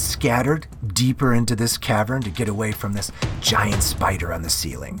scattered deeper into this cavern to get away from this giant spider on the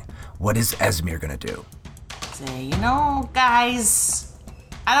ceiling. What is Esmir gonna do? Say, guys,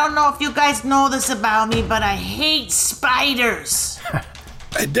 I don't know if you guys know this about me, but I hate spiders.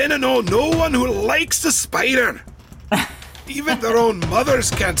 I didn't know no one who likes a spider. Even their own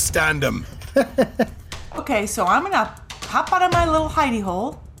mothers can't stand them. Okay, so I'm gonna pop out of my little hidey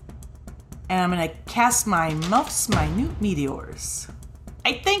hole, and I'm gonna cast my Muff's Minute Meteors.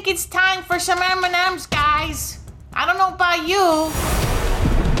 I think it's time for some M&Ms, guys. I don't know about you.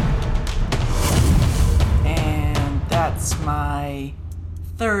 And that's my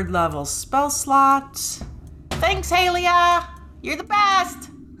 3rd level spell slot. Thanks, Halia. You're the best.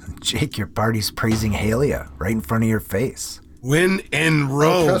 Jake, your party's praising Halia right in front of your face. When in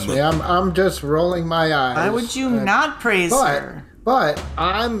Rome. Trust me, I'm just rolling my eyes. Why would you not praise her? But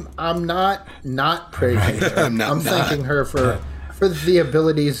I'm not praising her. I'm thanking her for the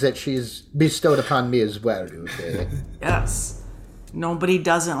abilities that she's bestowed upon me as well. Okay? Yes. Nobody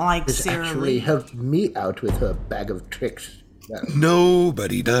doesn't like This Sarah actually Lee. helped me out with her bag of tricks. Well,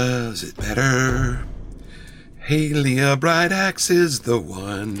 Nobody does it better. Halia Bright Axe is the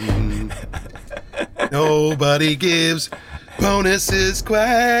one. Nobody gives bonuses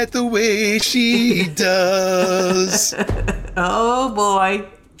quite the way she does. Oh boy.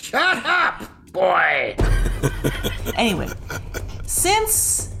 Shut up, boy! Anyway,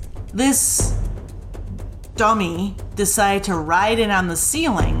 since this dummy decided to ride in on the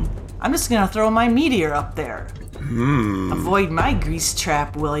ceiling, I'm just gonna throw my meteor up there. Avoid my grease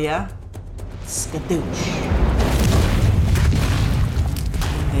trap, will ya? Skadoosh.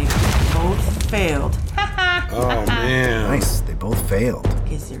 They both failed. Oh, man. Nice, they both failed.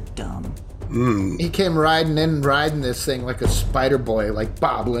 Because you're dumb. he came riding this thing like a spider boy, like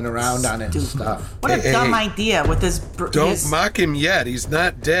bobbling around on it and stuff. What a Hey, dumb hey. idea with this. Don't mock him yet. He's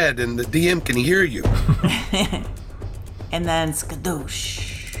not dead, and the DM can hear you. And then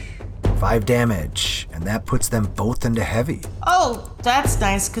skadoosh. 5 damage, and that puts them both into heavy. Oh, that's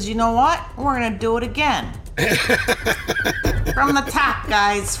nice, because you know what? We're going to do it again. From the top,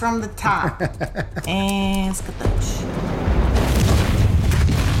 guys, from the top. And skadoosh.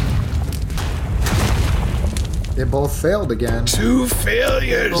 They both failed again. 2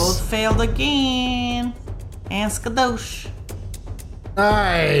 failures. Both failed again. And Skadosh.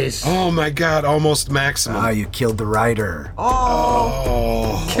 Nice. Oh my god, almost maximum. You killed the rider.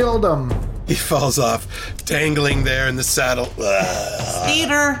 Oh, Killed him. he falls off, dangling there in the saddle.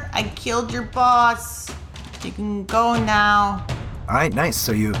 Speeder, I killed your boss. You can go now. All right, nice.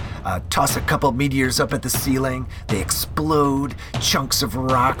 So you toss a couple meteors up at the ceiling. They explode. Chunks of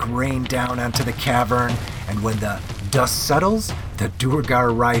rock rain down onto the cavern. And when the dust settles, the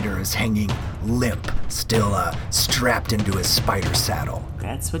Durgar rider is hanging limp, still strapped into his spider saddle.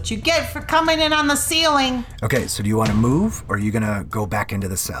 That's what you get for coming in on the ceiling. Okay, so do you want to move, or are you going to go back into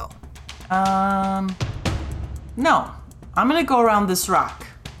the cell? No. I'm gonna go around this rock.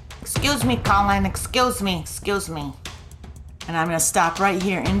 Excuse me, Colin. Excuse me. And I'm gonna stop right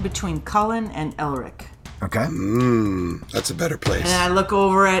here in between Cullen and Elric. Okay. That's a better place. And I look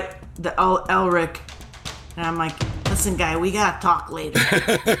over at the Elric, and I'm like, listen, guy, we gotta talk later.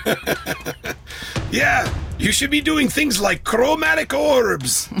 Yeah, you should be doing things like chromatic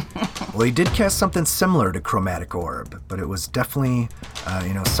orbs. Well, he did cast something similar to Chromatic Orb, but it was definitely,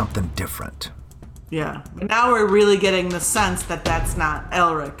 something different. Yeah. But now we're really getting the sense that that's not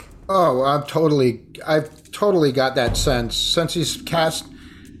Elric. Oh, I've totally got that sense. Since he's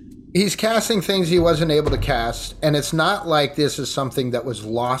casting things he wasn't able to cast, and it's not like this is something that was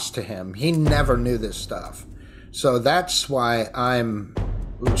lost to him. He never knew this stuff. So that's why I'm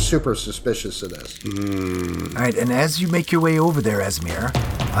super suspicious of this. All right, and as you make your way over there, Esmir,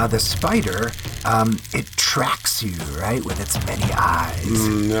 the spider, it tracks you, right, with its many eyes.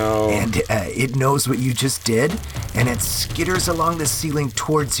 No. And it knows what you just did, and it skitters along the ceiling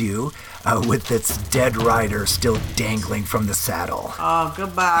towards you with its dead rider still dangling from the saddle. Oh,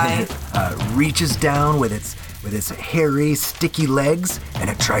 goodbye. Reaches down with its hairy, sticky legs, and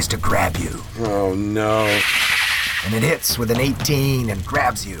it tries to grab you. Oh no. And it hits with an 18 and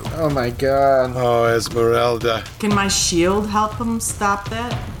grabs you. Oh my god. Oh, Esmeralda. Can my shield help him stop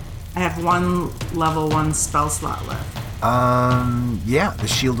that? I have one level 1 spell slot left. Yeah, the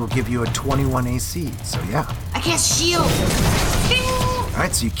shield will give you a 21 AC, so yeah. I cast shield. All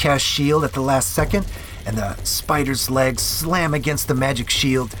right, so you cast shield at the last second, and the spider's legs slam against the magic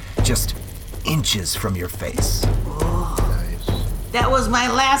shield just inches from your face. That was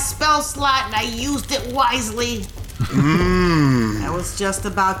my last spell slot, and I used it wisely. I was just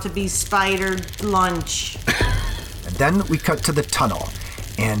about to be spidered lunch. And then we cut to the tunnel,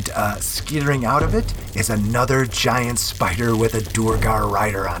 and skittering out of it is another giant spider with a Durgar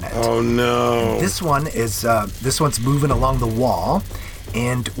rider on it. Oh no. This one's moving along the wall,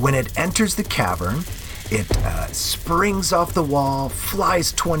 and when it enters the cavern, it springs off the wall,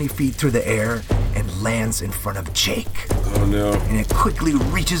 flies 20 feet through the air, and lands in front of Jake. Oh no. And it quickly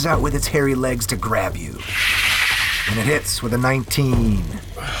reaches out with its hairy legs to grab you. And it hits with a 19.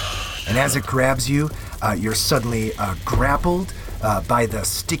 And as it grabs you, you're suddenly grappled by the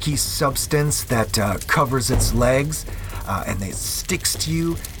sticky substance that covers its legs, and it sticks to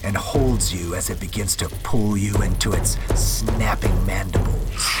you and holds you as it begins to pull you into its snapping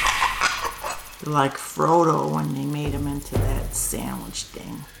mandibles. Like Frodo when they made him into that sandwich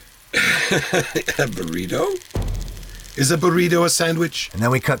thing. A burrito? Is a burrito a sandwich? And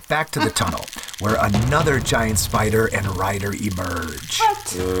then we cut back to the tunnel, where another giant spider and rider emerge.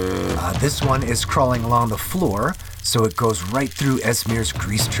 What? This one is crawling along the floor, so it goes right through Esmir's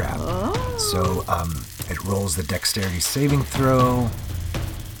grease trap. So it rolls the dexterity saving throw,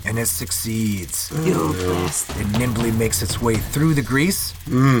 and it succeeds. You bastard. It nimbly makes its way through the grease,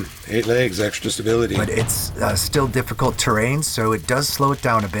 8 legs, extra stability. but it's still difficult terrain, so it does slow it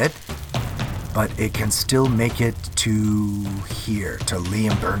down a bit. But it can still make it to here, to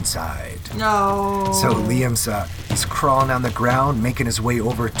Liam Burnside. No. So Liam's he's crawling on the ground, making his way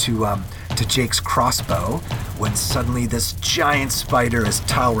over to Jake's crossbow, when suddenly this giant spider is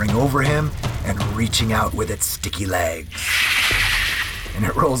towering over him and reaching out with its sticky legs. And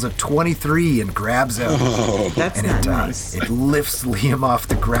it rolls a 23 and grabs him. That's And not it, nice. it lifts Liam off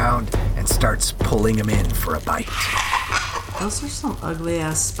the ground and starts pulling him in for a bite. Those are some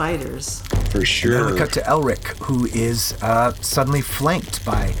ugly-ass spiders. For Then sure. we cut to Elric, who is suddenly flanked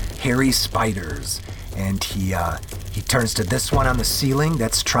by hairy spiders. And he turns to this one on the ceiling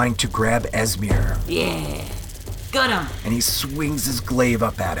that's trying to grab Esmir. Yeah. Got him. And he swings his glaive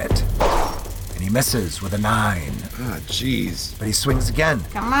up at it. And he misses with a 9. Ah, jeez. But he swings again.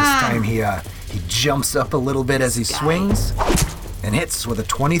 Come This on. time he jumps up a little bit as he swings and hits with a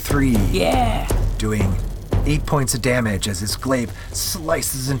 23. Yeah. Doing 8 points of damage as his glaive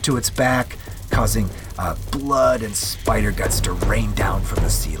slices into its back, causing blood and spider guts to rain down from the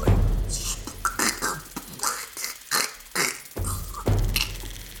ceiling.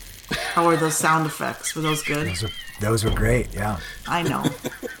 How were those sound effects? Were those good? Those were great, yeah. I know.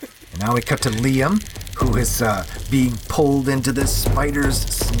 And now we cut to Liam, who is being pulled into the spider's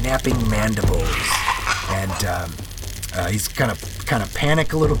snapping mandibles. And he's gonna kind of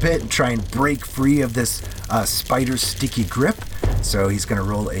panic a little bit and try and break free of this spider's sticky grip. So he's gonna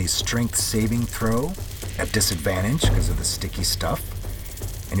roll a strength saving throw at disadvantage because of the sticky stuff.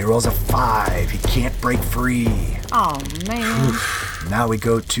 And he rolls a 5. He can't break free. Oh, man. Now we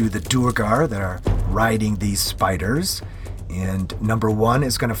go to the Duergar that are riding these spiders. And number 1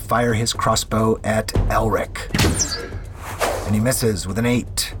 is going to fire his crossbow at Elric. And he misses with an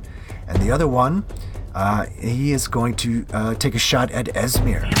 8. And the other one, he is going to take a shot at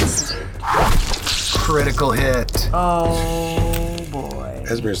Esmir. Critical hit. Oh, boy.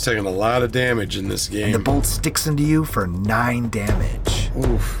 Esmir's taking a lot of damage in this game. And the bolt sticks into you for 9 damage.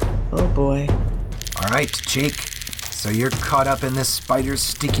 Oof. Oh, boy. All right, Jake. So you're caught up in this spider's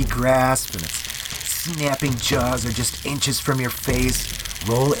sticky grasp, and its snapping jaws are just inches from your face.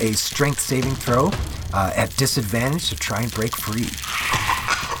 Roll a strength saving throw at disadvantage to try and break free.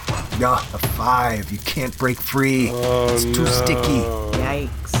 No, a 5. You can't break free. It's too sticky.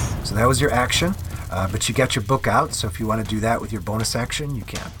 Yikes. So that was your action, but you got your book out, so if you want to do that with your bonus action, you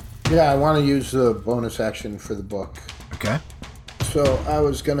can. Yeah, I want to use the bonus action for the book. Okay? So I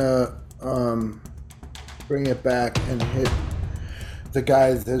was gonna bring it back and hit the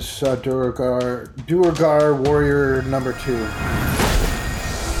guy, this Duergar warrior number 2.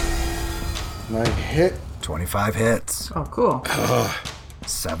 And I hit 25 hits. Oh, cool.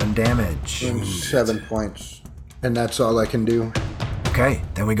 7 damage. in 7 points. And that's all I can do. Okay,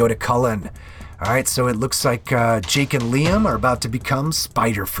 then we go to Cullen. All right, so it looks like Jake and Liam are about to become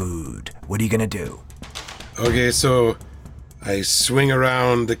spider food. What are you going to do? Okay, so I swing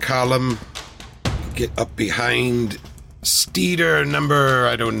around the column, get up behind Steeder number,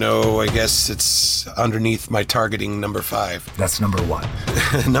 I don't know, I guess it's underneath my targeting number 5. That's number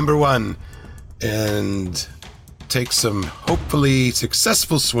 1. Number 1. And take some hopefully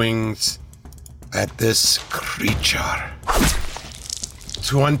successful swings at this creature.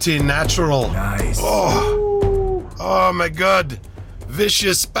 20 natural. Nice. Oh my god.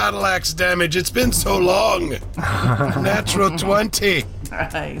 Vicious battle axe damage. It's been so long. Natural 20.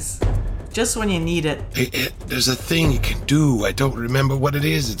 Nice. Just when you need it. Hey, there's a thing you can do. I don't remember what it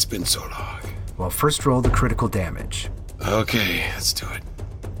is. It's been so long. Well, first roll the critical damage. Okay, let's do it.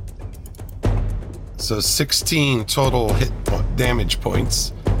 So 16 total hit damage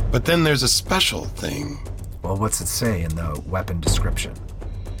points. But then there's a special thing. Well, what's it say in the weapon description?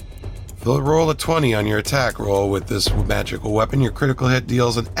 If you roll a 20 on your attack roll with this magical weapon, your critical hit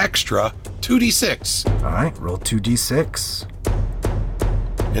deals an extra 2d6. All right, roll 2d6.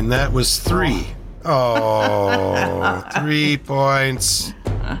 And that was 3. Oh, 3 points.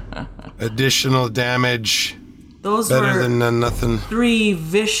 Additional damage. Those Better were than nothing. 3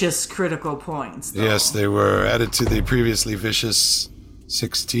 vicious critical points, though. Yes, they were added to the previously vicious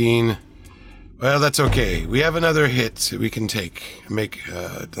 16. Well, that's okay. We have another hit we can take. Make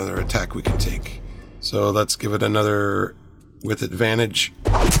another attack we can take. So let's give it another with advantage.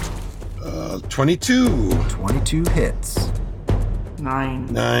 22. 22 hits.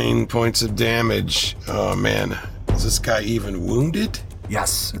 9. 9 points of damage. Oh, man. Is this guy even wounded?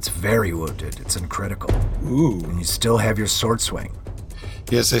 Yes, it's very wounded. It's uncritical. Ooh. And you still have your sword swing.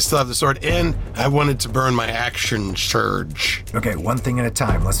 Yes, I still have the sword, and I wanted to burn my action surge. Okay, one thing at a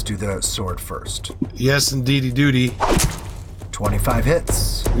time. Let's do the sword first. Yes, indeedy duty. 25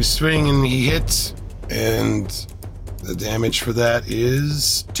 hits. We swing and he hits, and the damage for that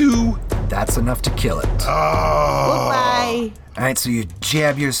is 2. That's enough to kill it. Oh. Bye. All right, so you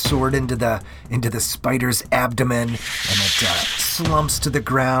jab your sword into the spider's abdomen, and it slumps to the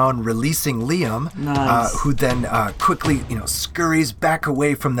ground, releasing Liam, Nice. who then quickly, scurries back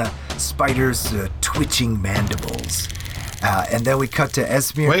away from the spider's twitching mandibles. And then we cut to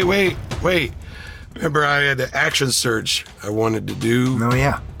Esmir. Wait. Remember, I had the action surge I wanted to do. Oh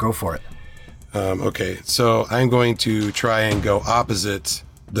yeah, go for it. Okay, so I'm going to try and go opposite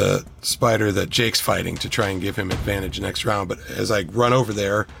the spider that Jake's fighting to try and give him advantage next round. But as I run over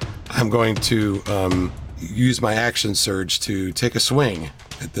there, I'm going to use my action surge to take a swing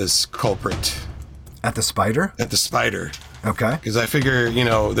at this culprit. At the spider? At the spider. Okay. Because I figure,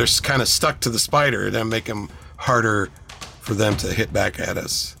 they're kind of stuck to the spider. That'll make them harder for them to hit back at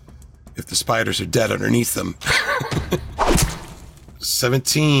us if the spiders are dead underneath them.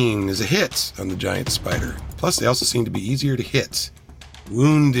 17 is a hit on the giant spider. Plus, they also seem to be easier to hit.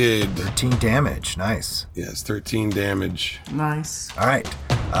 Wounded. 13 damage. Nice. Yes, 13 damage. Nice. All right.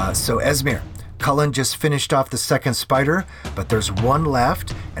 So Esmir, Cullen just finished off the second spider, but there's one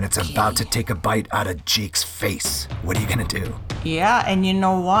left, and it's about to take a bite out of Jake's face. What are you gonna do? Yeah, and you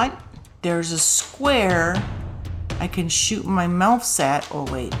know what? There's a square I can shoot my mouse at. Oh,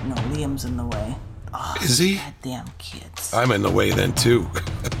 wait, no, Liam's in the way. Oh, Is he? Goddamn kids. I'm in the way then, too.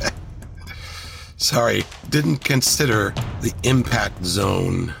 Sorry, didn't consider the impact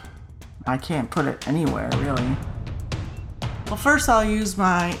zone. I can't put it anywhere, really. Well, first I'll use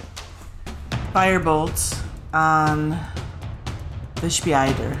my firebolt on the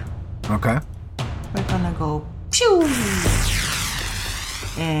spider. Okay. We're gonna go pew!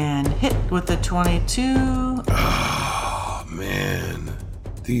 And hit with the 22. Oh, man.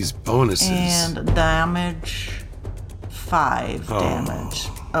 These bonuses. And damage 5 damage.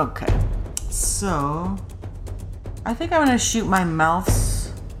 Okay. So I think I'm gonna shoot my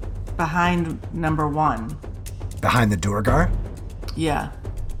mouse behind number 1. Behind the Duergar? Yeah.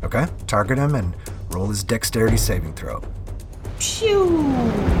 Okay. Target him and roll his dexterity saving throw. Pew!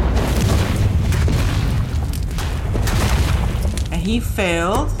 And he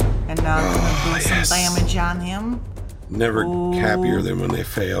failed. And now I'm gonna do some damage on him. Never happier than when they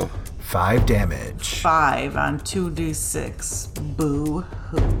fail. 5 damage. 5 on 2d6. Boo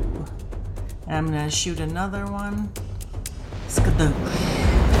hoo. And I'm gonna shoot another one.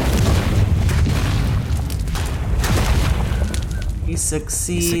 He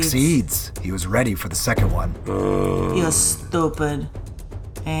succeeds. He succeeds. He was ready for the second one. You're stupid.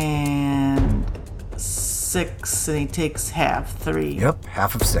 And 6, and he takes half. 3. Yep,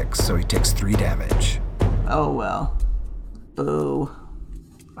 half of 6, so he takes 3 damage. Oh well. Boo.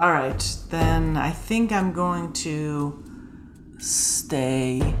 Alright, then I think I'm going to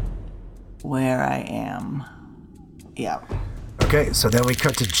stay where I am. Yep. Okay, so then we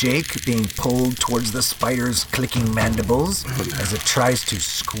cut to Jake being pulled towards the spider's clicking mandibles as it tries to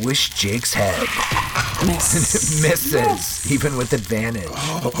squish Jake's head. Misses, even with advantage.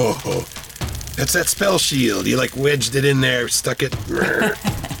 Oh, that's that spell shield. You like wedged it in there, stuck it. Ting!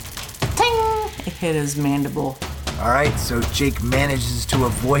 It hit his mandible. All right, so Jake manages to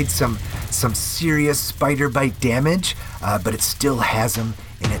avoid some serious spider bite damage, but it still has him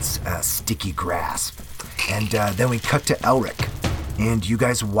in its sticky grasp. And then we cut to Elric, and you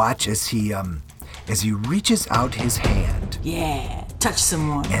guys watch as he reaches out his hand. Yeah, touch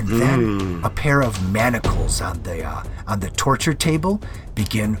someone. And then a pair of manacles on the torture table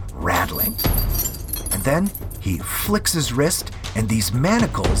begin rattling. And then he flicks his wrist, and these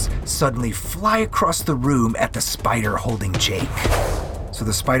manacles suddenly fly across the room at the spider holding Jake. So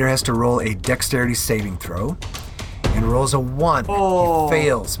the spider has to roll a dexterity saving throw, and rolls a 1. Oh, he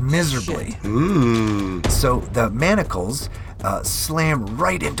fails miserably. So the manacles slam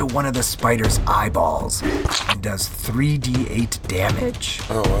right into one of the spider's eyeballs and does 3d8 damage.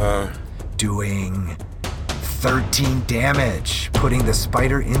 Doing 13 damage, putting the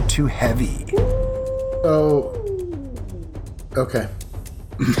spider into heavy. Oh. Okay.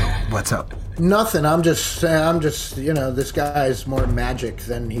 What's up? Nothing. I'm just, this guy's more magic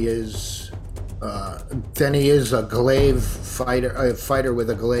than he is a glaive fighter, a fighter with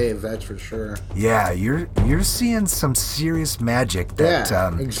a glaive, that's for sure. Yeah, you're seeing some serious magic that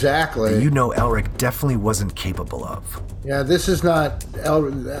exactly. that Elric definitely wasn't capable of. Yeah, this is not I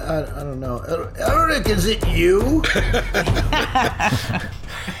don't know. Elric, is it you?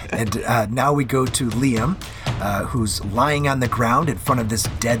 And now we go to Liam, who's lying on the ground in front of this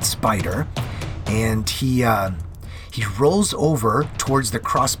dead spider, and he rolls over towards the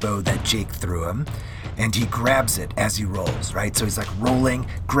crossbow that Jake threw him, and he grabs it as he rolls, right? So he's like rolling,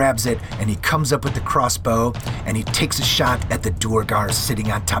 grabs it, and he comes up with the crossbow, and he takes a shot at the Duergar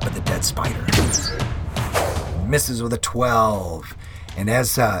sitting on top of the dead spider. Misses with a 12. And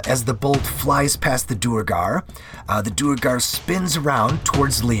as the bolt flies past the Duergar spins around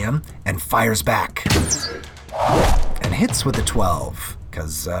towards Liam and fires back. And hits with a 12,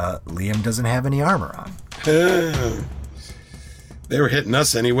 because Liam doesn't have any armor on. They were hitting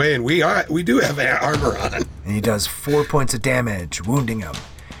us anyway, and we do have armor on. And he does 4 points of damage, wounding him.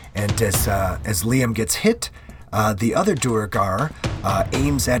 And as Liam gets hit, the other Duergar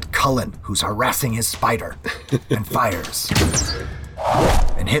aims at Cullen, who's harassing his spider, and fires.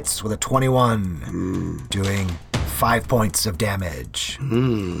 And hits with a 21, doing 5 points of damage.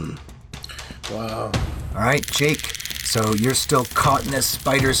 Wow. All right, Jake. So you're still caught in this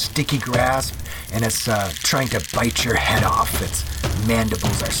spider's sticky grasp, and it's trying to bite your head off. Its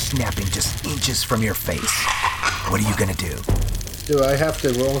mandibles are snapping just inches from your face. What are you gonna do? Do I have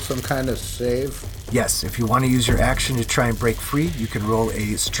to roll some kind of save? Yes, if you want to use your action to try and break free, you can roll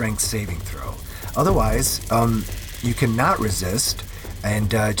a strength saving throw. Otherwise, you cannot resist, and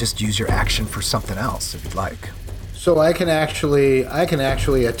just use your action for something else if you'd like. So I can actually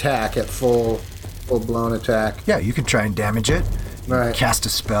attack at full-blown attack. Yeah, you can try and damage it. Right. Cast a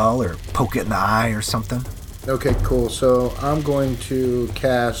spell or poke it in the eye or something. Okay, cool. So I'm going to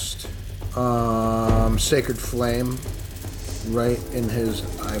cast Sacred Flame right in his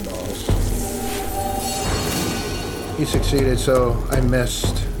eyeballs. He succeeded, so I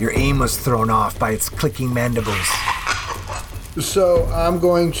missed. Your aim was thrown off by its clicking mandibles. So I'm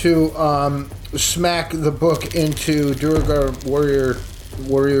going to smack the book into Duergar Warrior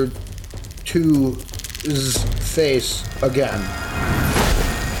 2's face again.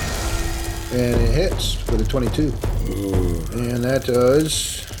 And it hits with a 22. Ooh. And that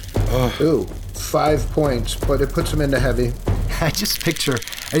does 5 points, but it puts him into heavy. I just picture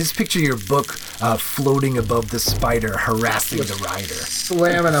your book floating above the spider, harassing the rider.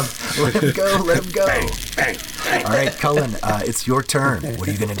 Slamming him. Let him go, let him go. Bang, bang, bang. All right, Cullen, it's your turn. What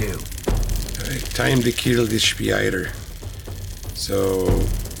are you going to do? All right, time to kill the spider. So,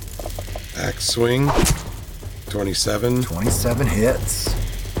 axe swing, 27. 27 hits.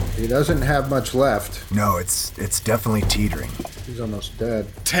 He doesn't have much left. No, it's definitely teetering. He's almost dead.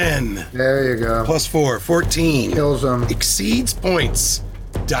 10. There you go. Plus 4, 14. Kills him. Exceeds points.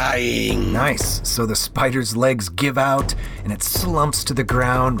 Dying. Nice. So the spider's legs give out, and it slumps to the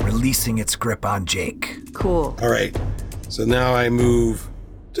ground, releasing its grip on Jake. Cool. All right. So now I move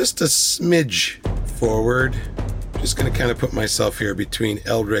just a smidge forward. Just going to kind of put myself here between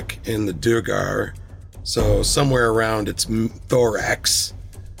Eldrick and the Duergar. So somewhere around its thorax.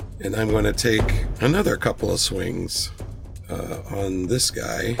 And I'm going to take another couple of swings on this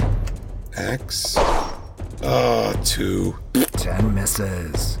guy. Axe. 2. 10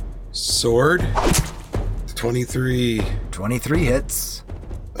 misses. Sword. 23. 23 hits.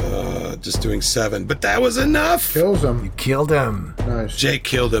 Just doing 7. But that was enough. Kills him. You killed him. Nice. Jake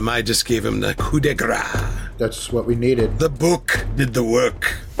killed him. I just gave him the coup de grace. That's what we needed. The book did the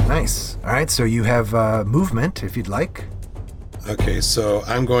work. Nice. All right, so you have movement if you'd like. Okay, so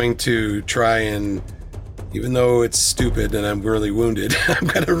I'm going to try and, even though it's stupid and I'm really wounded, I'm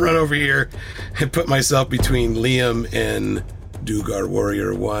going to run over here and put myself between Liam and Duergar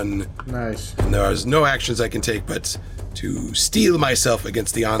Warrior 1. Nice. And there's no actions I can take but to steel myself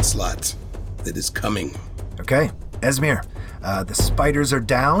against the onslaught that is coming. Okay, Esmir, the spiders are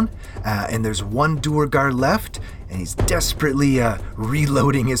down, and there's one Duergar left, and he's desperately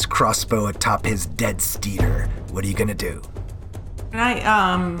reloading his crossbow atop his dead steeder. What are you gonna do?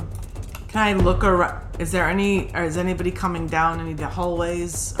 Can I look around? Is anybody coming down any of the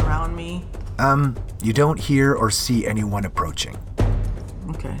hallways around me? You don't hear or see anyone approaching.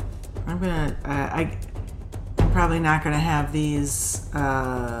 Okay. I'm probably not gonna have these,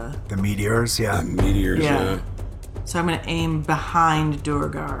 The meteors, yeah. Meteors, Yeah. So I'm gonna aim behind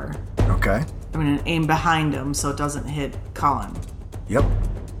Duergar. Okay. I'm gonna aim behind him so it doesn't hit Cullen. Yep.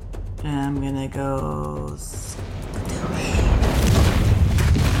 And I'm gonna go...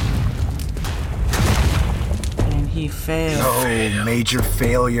 And he failed. Oh, major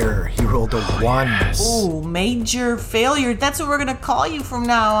failure. He rolled a 1. Ooh, major failure. That's what we're gonna call you from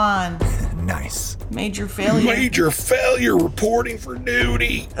now on. Nice. Major failure. Major failure reporting for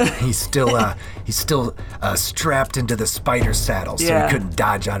duty. He's still strapped into the spider saddle, so Yeah. he couldn't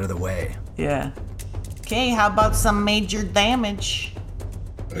dodge out of the way. Yeah. Okay, how about some major damage?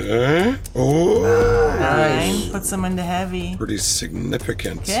 Oh, Nine. Puts him into heavy. pretty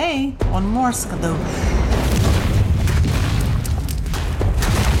significant. Okay, one more skadoosh.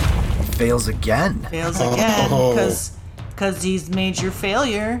 Fails again. Fails again, because he's major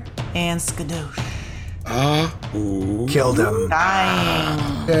failure and skadoosh. Ooh. Killed him.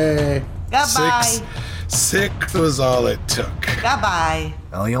 Dying. Okay. Goodbye. 6 was all it took. Goodbye.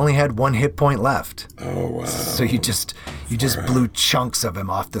 Well, he only had 1 hit point left. Oh, wow. So you just blew chunks of him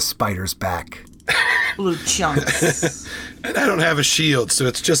off the spider's back. Blue chunks. And I don't have a shield, so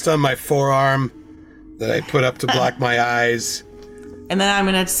it's just on my forearm that I put up to block my eyes. And then I'm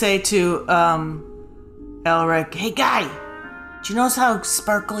gonna say to Elric, hey guy, do you notice how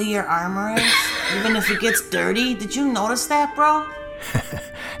sparkly your armor is? Even if it gets dirty? Did you notice that, bro?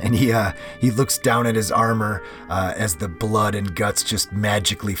 And he looks down at his armor as the blood and guts just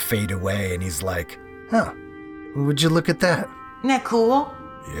magically fade away, and he's like, huh, would you look at that? Isn't that cool?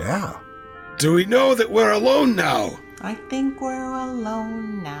 Yeah. Do we know that we're alone now? I think we're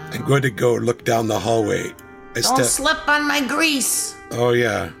alone now. I'm going to go look down the hallway. Don't slip on my grease. Oh,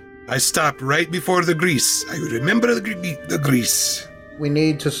 yeah. I stopped right before the grease. I remember the grease. We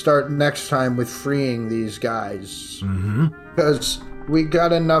need to start next time with freeing these guys. Mm-hmm. Because we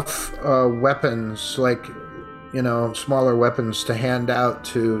got enough weapons, like smaller weapons to hand out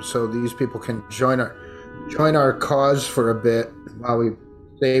so these people can join our cause for a bit while we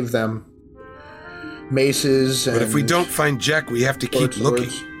save them. Maces and... But if we don't find Jack, we have to keep looking.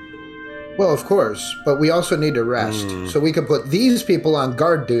 Well, of course, but we also need to rest. So we can put these people on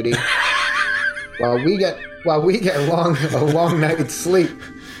guard duty while we get a long night's sleep,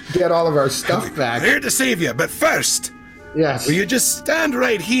 get all of our stuff back. We're here to save you, but first, yes. will you just stand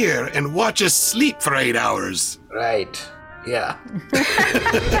right here and watch us sleep for 8 hours? Right. Yeah.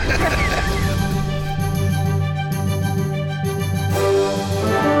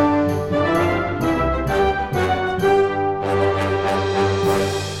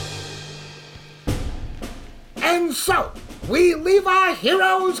 And so, we leave our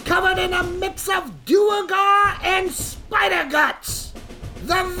heroes covered in a mix of Duergar and spider guts.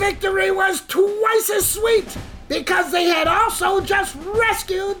 The victory was twice as sweet because they had also just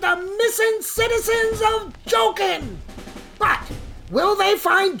rescued the missing citizens of Jokin. But will they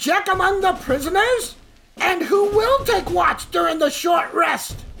find Jack among the prisoners? And who will take watch during the short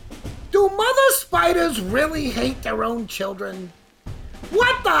rest? Do mother spiders really hate their own children?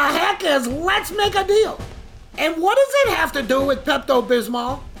 What the heck is Let's Make a Deal? And what does it have to do with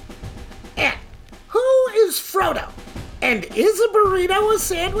Pepto-Bismol? And who is Frodo? And is a burrito a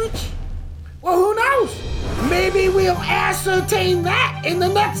sandwich? Well, who knows? Maybe we'll ascertain that in the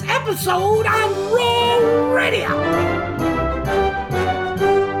next episode on Roll Radio.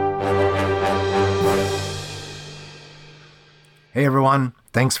 Hey everyone,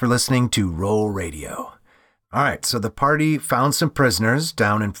 thanks for listening to Roll Radio. All right, so the party found some prisoners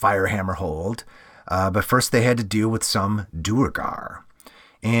down in Firehammer Hold, but first they had to deal with some Duergar.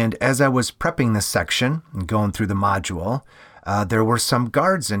 And as I was prepping this section and going through the module, there were some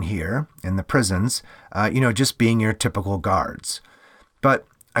guards in here in the prisons, just being your typical guards. But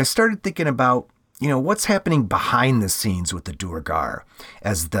I started thinking about, what's happening behind the scenes with the Duergar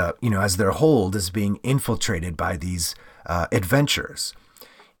as their hold is being infiltrated by these adventurers.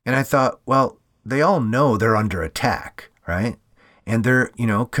 And I thought, well, they all know they're under attack, right? And they're,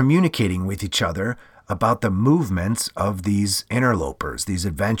 communicating with each other about the movements of these interlopers, these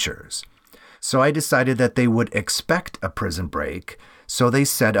adventurers. So I decided that they would expect a prison break, so they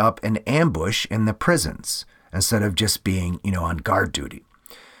set up an ambush in the prisons instead of just being, on guard duty.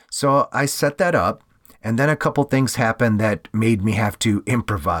 So I set that up, and then a couple things happened that made me have to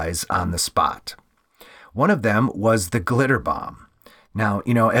improvise on the spot. One of them was the glitter bomb. Now,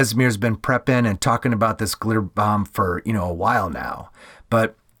 Esmir's been prepping and talking about this glitter bomb for, a while now,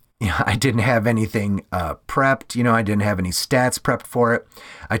 but I didn't have anything prepped. I didn't have any stats prepped for it.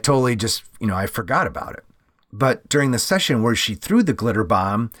 I totally just, I forgot about it. But during the session where she threw the glitter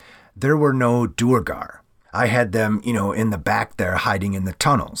bomb, there were no Duergar. I had them, in the back there hiding in the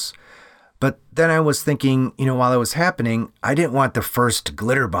tunnels. But then I was thinking, while it was happening, I didn't want the first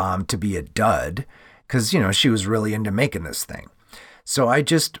glitter bomb to be a dud because, she was really into making this thing. So I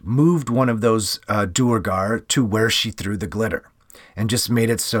just moved one of those Duergar to where she threw the glitter and just made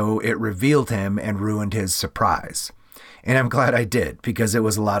it so it revealed him and ruined his surprise. And I'm glad I did because it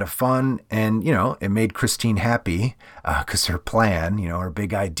was a lot of fun and, it made Christine happy because her plan, her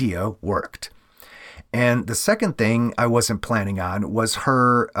big idea worked. And the second thing I wasn't planning on was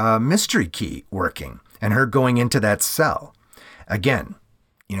her mystery key working and her going into that cell. Again,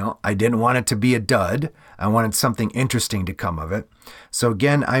 I didn't want it to be a dud. I wanted something interesting to come of it. So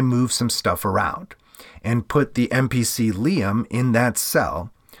again, I moved some stuff around and put the NPC Liam in that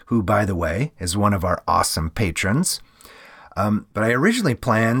cell, who, by the way, is one of our awesome patrons. But I originally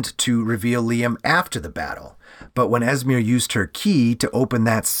planned to reveal Liam after the battle. But when Esmir used her key to open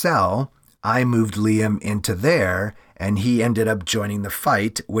that cell, I moved Liam into there, and he ended up joining the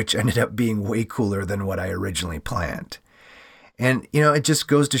fight, which ended up being way cooler than what I originally planned. And, it just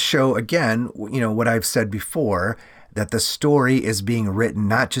goes to show, again, what I've said before, that the story is being written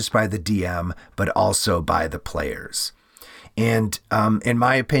not just by the DM, but also by the players. And in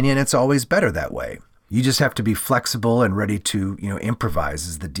my opinion, it's always better that way. You just have to be flexible and ready to, improvise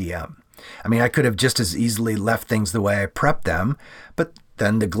as the DM. I mean, I could have just as easily left things the way I prepped them, but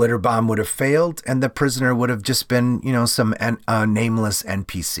then the glitter bomb would have failed and the prisoner would have just been, some nameless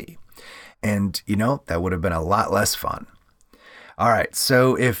NPC. And, that would have been a lot less fun. All right,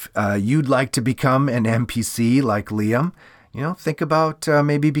 so if you'd like to become an NPC like Liam, think about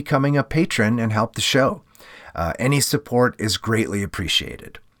maybe becoming a patron and help the show. Any support is greatly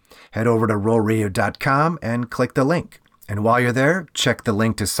appreciated. Head over to rollradio.com and click the link. And while you're there, check the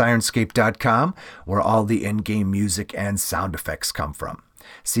link to Sirenscape.com, where all the in-game music and sound effects come from.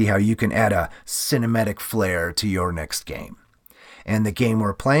 See how you can add a cinematic flair to your next game. And the game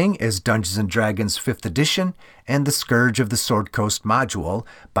we're playing is Dungeons & Dragons 5th Edition and the Scourge of the Sword Coast module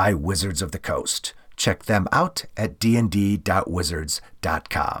by Wizards of the Coast. Check them out at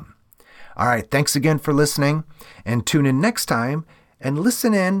dnd.wizards.com. All right, thanks again for listening, and tune in next time and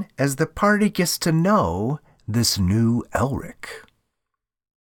listen in as the party gets to know this new Elric.